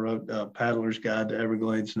earlier, I wrote Paddler's Guide to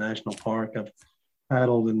Everglades National Park. I've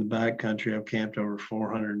paddled in the backcountry. I've camped over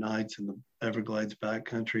 400 nights in the Everglades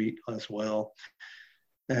backcountry as well.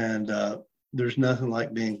 And there's nothing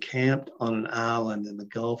like being camped on an island in the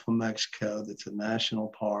Gulf of Mexico that's a national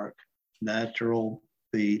park, natural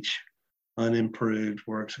beach, unimproved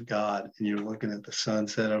works of God, and you're looking at the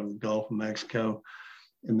sunset over the Gulf of Mexico.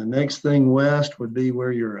 And the next thing west would be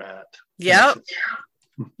where you're at. Yep.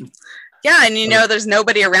 Yeah, and there's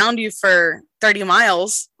nobody around you for 30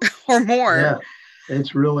 miles or more. Yeah,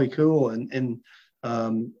 it's really cool. And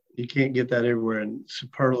you can't get that everywhere in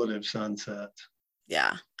superlative sunsets.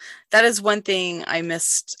 Yeah, that is one thing I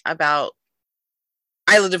missed about,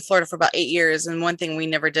 I lived in Florida for about 8 years, and one thing we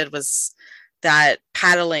never did was that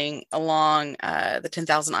paddling along the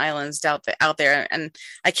 10,000 islands out there. And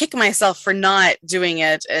I kick myself for not doing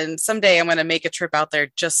it. And someday I'm going to make a trip out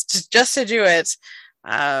there just to do it.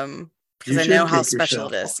 Because I know how special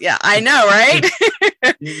it is. Yeah, I know, right?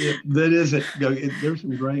 That is it. There's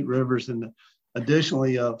some great rivers. And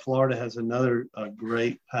additionally, Florida has another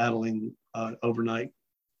great paddling overnight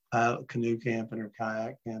canoe camping or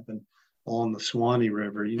kayak camping along the Swanee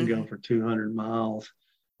River. You can mm-hmm. go for 200 miles.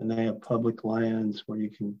 And they have public lands where you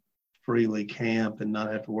can freely camp and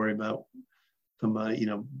not have to worry about somebody,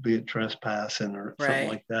 be it trespassing or something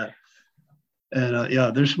like that.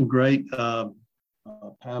 And there's some great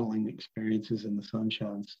paddling experiences in the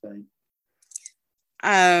Sunshine State.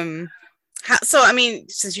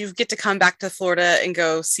 Since you get to come back to Florida and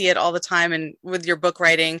go see it all the time, and with your book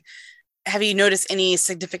writing, have you noticed any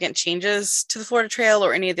significant changes to the Florida Trail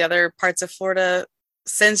or any of the other parts of Florida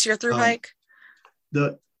since your through hike?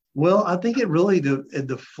 Well, I think it really,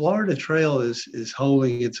 the Florida Trail is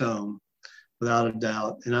holding its own without a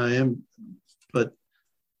doubt. And but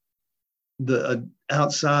the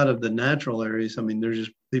outside of the natural areas, there's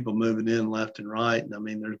just people moving in left and right. And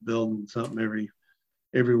there's building something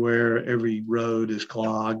everywhere. Every road is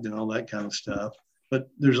clogged and all that kind of stuff. But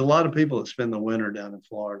there's a lot of people that spend the winter down in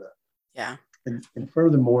Florida. Yeah. And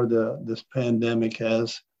furthermore, this pandemic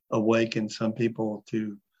has awakened some people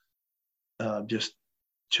to just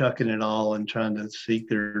chucking it all and trying to seek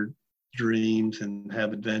their dreams and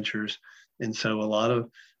have adventures. And so a lot of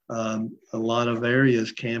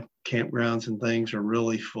areas, campgrounds and things are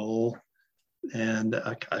really full, and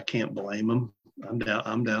I can't blame them.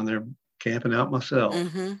 I'm down there camping out myself.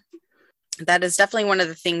 Mm-hmm. That is definitely one of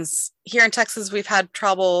the things here in Texas. We've had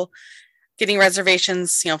trouble getting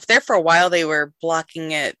reservations. There for a while, they were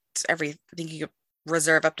blocking it I think you could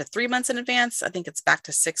reserve up to 3 months in advance. I think it's back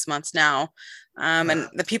to 6 months now. And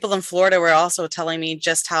the people in Florida were also telling me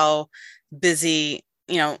just how busy,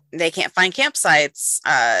 they can't find campsites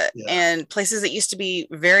and places that used to be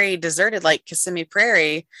very deserted, like Kissimmee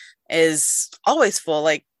Prairie is always full.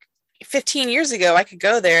 Like 15 years ago, I could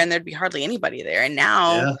go there and there'd be hardly anybody there. And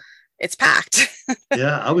now it's packed.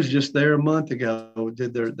 Yeah. I was just there a month ago.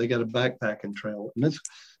 They got a backpacking trail. And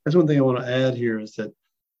that's one thing I want to add here is that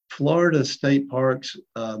Florida state parks,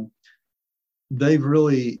 they've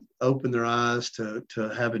really opened their eyes to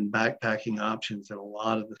having backpacking options in a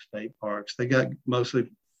lot of the state parks. They got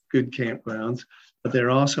mostly good campgrounds, but they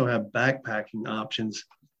also have backpacking options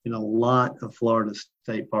in a lot of Florida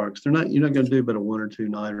state parks. You're not going to do but a 1 or 2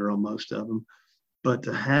 nighter on most of them, but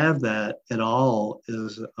to have that at all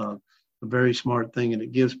is a very smart thing, and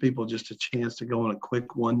it gives people just a chance to go on a quick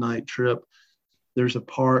 1-night trip. There's a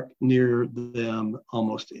park near them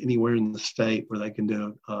almost anywhere in the state where they can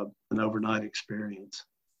do an overnight experience.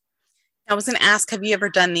 I was going to ask, have you ever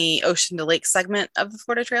done the ocean to lake segment of the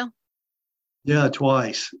Florida Trail? Yeah,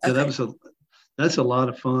 twice. Okay. Yeah, that's a lot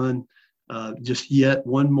of fun. Just yet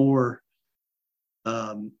one more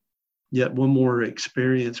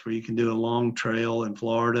experience where you can do a long trail in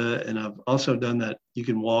Florida. And I've also done that. You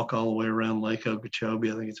can walk all the way around Lake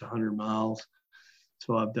Okeechobee. I think it's 100 miles.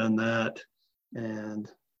 So I've done that. And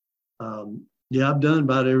I've done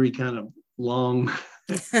about every kind of long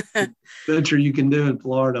adventure you can do in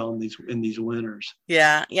Florida in these winters.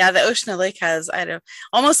 Yeah. The ocean to lake has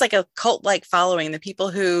almost like a cult-like following. The people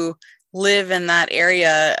who live in that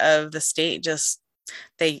area of the state just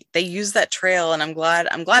they use that trail, and I'm glad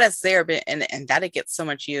it's there, but and that it gets so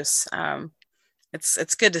much use.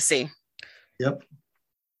 It's good to see. Yep.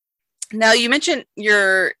 Now, you mentioned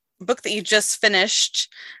your book that you just finished.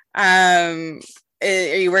 Are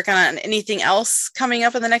you working on anything else coming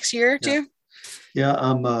up in the next year or two? Yeah,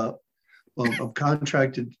 I'm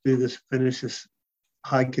contracted to finish this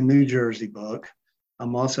Hike in New Jersey book.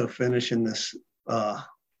 I'm also finishing this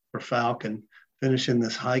for Falcon, finishing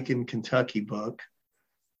this Hike in Kentucky book,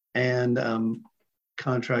 and I'm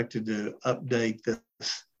contracted to update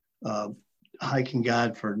this hiking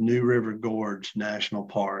guide for New River Gorge National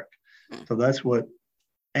Park. So that's what,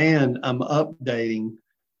 and I'm updating.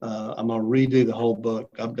 I'm gonna redo the whole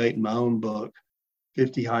book, updating my own book,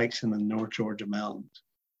 50 hikes in the North Georgia mountains.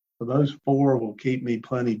 So those 4 will keep me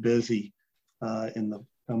plenty busy in the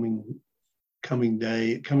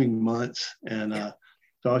coming months, and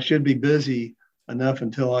so I should be busy enough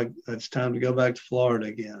until it's time to go back to Florida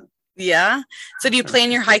again. Yeah. So do you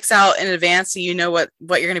plan your hikes out in advance so you know what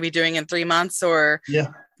you're going to be doing in 3 months or?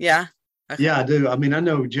 Yeah. Yeah. Okay. Yeah, I do. I mean, I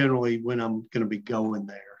know generally when I'm going to be going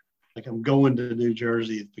there. Like I'm going to New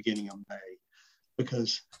Jersey at the beginning of May,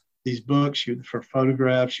 because these books, for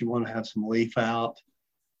photographs, you want to have some leaf out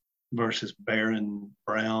versus barren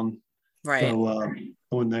brown. Right. So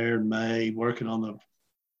going there in May, working on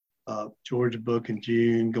the Georgia book in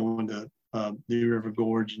June, going to New River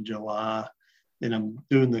Gorge in July, and I'm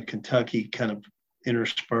doing the Kentucky kind of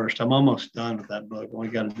interspersed. I'm almost done with that book. Only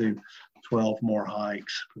got to do 12 more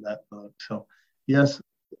hikes for that book. So yes,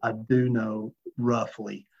 I do know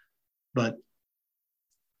roughly, but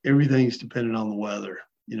everything's dependent on the weather.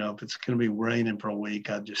 You know, if it's going to be raining for a week,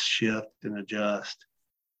 I just shift and adjust.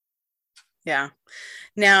 Yeah.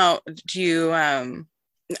 Now, do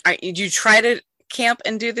you try to camp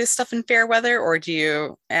and do this stuff in fair weather, or do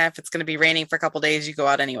you, if it's going to be raining for a couple of days, you go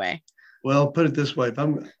out anyway? Well, put it this way: if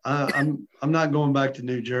I'm not going back to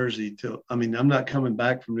New Jersey I'm not coming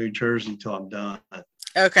back from New Jersey till I'm done.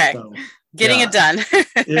 Okay, so, getting it done.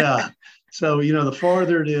 Yeah. So the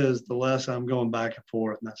farther it is, the less I'm going back and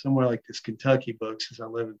forth. Now, somewhere like this Kentucky book, since I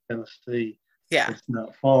live in Tennessee, it's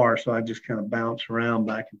not far, so I just kind of bounce around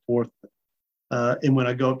back and forth. And when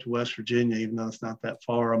I go up to West Virginia, even though it's not that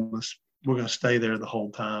far, we're going to stay there the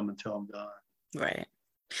whole time until I'm done. Right.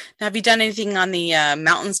 Now, have you done anything on the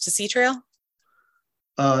Mountains to Sea Trail?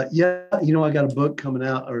 Yeah, I got a book coming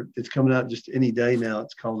out, or it's coming out just any day now.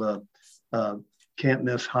 It's called Can't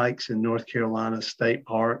Miss Hikes in North Carolina State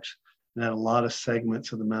Parks. And had a lot of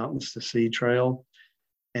segments of the Mountains to Sea Trail.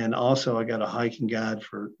 And also I got a hiking guide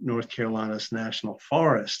for North Carolina's National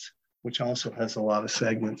Forest, which also has a lot of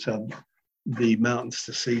segments of the Mountains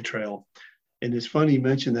to Sea Trail. And it's funny you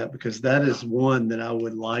mention that, because that is one that I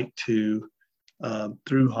would like to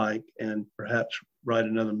through hike and perhaps write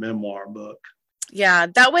another memoir book. Yeah,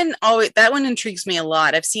 that one intrigues me a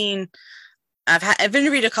lot. I've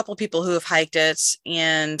interviewed a couple of people who have hiked it,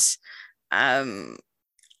 and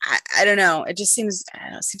I don't know. It just seems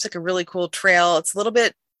like a really cool trail. It's a little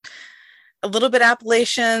bit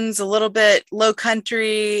Appalachians, a little bit low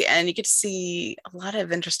country, and you get to see a lot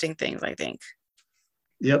of interesting things, I think.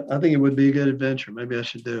 Yep. I think it would be a good adventure. Maybe I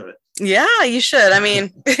should do it. Yeah, you should. I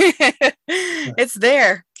mean, it's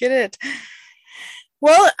there. Get it.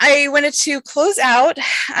 Well, I wanted to close out.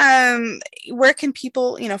 Where can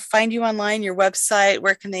people, find you online, your website?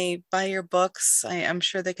 Where can they buy your books? I'm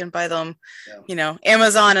sure they can buy them,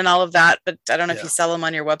 Amazon and all of that, but I don't know if you sell them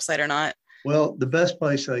on your website or not. Well, the best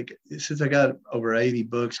place, since I got over 80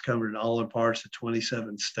 books covered in all the parts of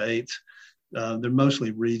 27 states, they're mostly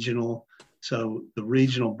regional. So the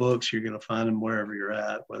regional books, you're going to find them wherever you're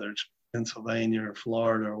at, whether it's Pennsylvania or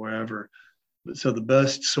Florida or wherever. So the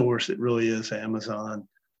best source, it really is Amazon.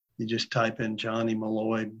 You just type in Johnny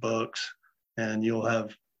Malloy books and you'll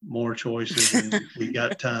have more choices than we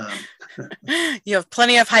got time. You have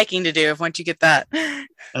plenty of hiking to do once you get that.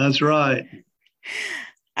 That's right.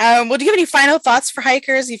 Well, do you have any final thoughts for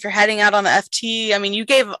hikers if you're heading out on the FT? I mean, you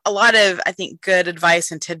gave a lot of, I think, good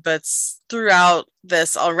advice and tidbits throughout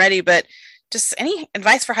this already, but just any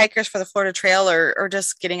advice for hikers for the Florida Trail or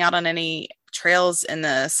just getting out on any trails in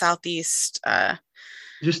the Southeast?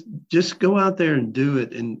 Just go out there and do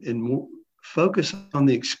it and focus on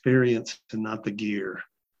the experience and not the gear.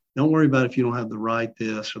 Don't worry about if you don't have the right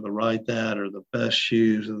this or the right that or the best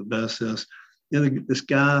shoes or the best this. This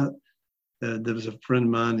guy that was a friend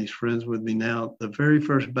of mine, he's friends with me now. The very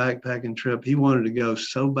first backpacking trip, he wanted to go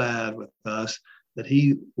so bad with us that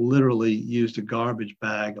he literally used a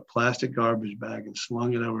plastic garbage bag, and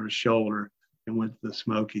slung it over his shoulder and went to the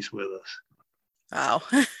Smokies with us. Wow.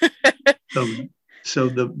 So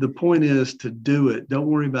the point is to do it. Don't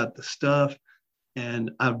worry about the stuff.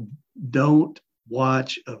 And don't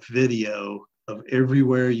watch a video of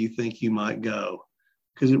everywhere you think you might go,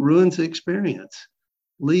 because it ruins the experience.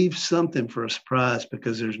 Leave something for a surprise,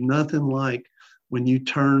 because there's nothing like when you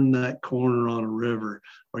turn that corner on a river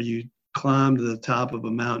or you climb to the top of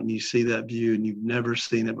a mountain, you see that view and you've never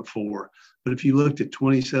seen it before. But if you looked at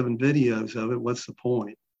 27 videos of it, what's the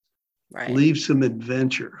point? Right. Leave some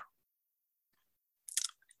adventure.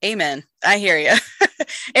 Amen. I hear you.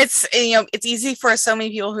 It's easy for so many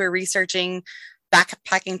people who are researching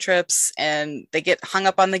backpacking trips, and they get hung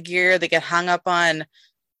up on the gear. They get hung up on,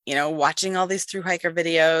 watching all these through hiker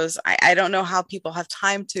videos. I don't know how people have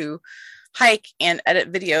time to hike and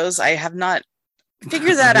edit videos. I have not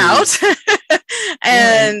figured that out.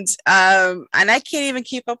 And I can't even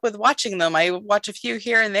keep up with watching them. I watch a few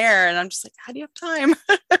here and there, and I'm just like, how do you have time?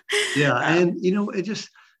 Yeah. And, it just,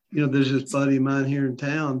 there's this buddy of mine here in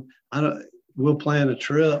town. We'll plan a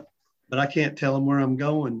trip, but I can't tell him where I'm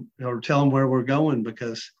going or tell him where we're going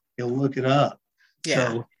because he'll look it up.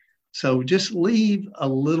 Yeah. So just leave a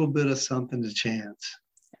little bit of something to chance,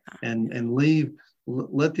 and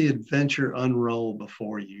let the adventure unroll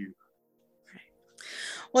before you.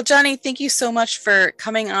 Well, Johnny, thank you so much for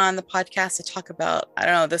coming on the podcast to talk about,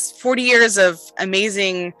 this 40 years of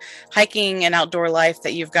amazing hiking and outdoor life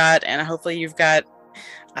that you've got. And hopefully you've got,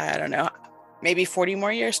 maybe 40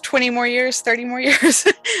 more years, 20 more years, 30 more years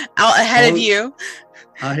out ahead of you.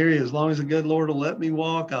 I hear you. As long as the good Lord will let me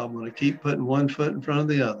walk, I'm going to keep putting one foot in front of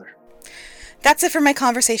the other. That's it for my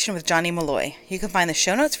conversation with Johnny Malloy. You can find the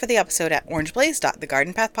show notes for the episode at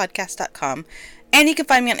orangeblaze.thegardenpathpodcast.com, and you can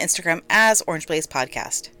find me on Instagram as OrangeBlaze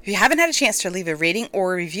Podcast. If you haven't had a chance to leave a rating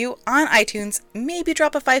or a review on iTunes, maybe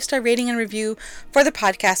drop a 5-star rating and review for the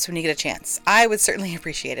podcast when you get a chance. I would certainly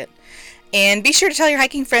appreciate it. And be sure to tell your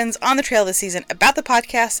hiking friends on the trail this season about the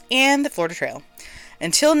podcast and the Florida Trail.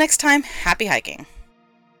 Until next time, happy hiking.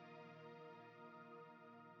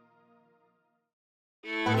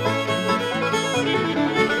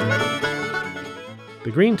 The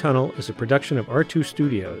Green Tunnel is a production of R2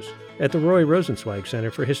 Studios at the Roy Rosenzweig Center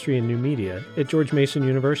for History and New Media at George Mason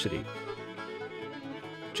University.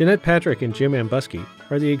 Jeanette Patrick and Jim Ambuski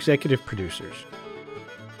are the executive producers.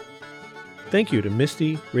 Thank you to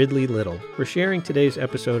Misti Ridley Little for sharing today's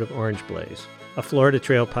episode of Orange Blaze, a Florida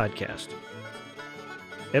Trail podcast.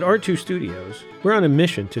 At R2 Studios, we're on a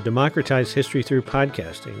mission to democratize history through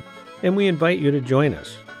podcasting, and we invite you to join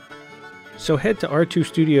us. So head to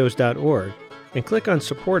r2studios.org and click on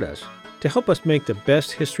Support Us to help us make the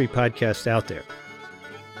best history podcast out there.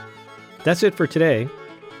 That's it for today.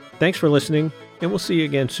 Thanks for listening, and we'll see you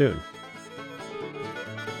again soon.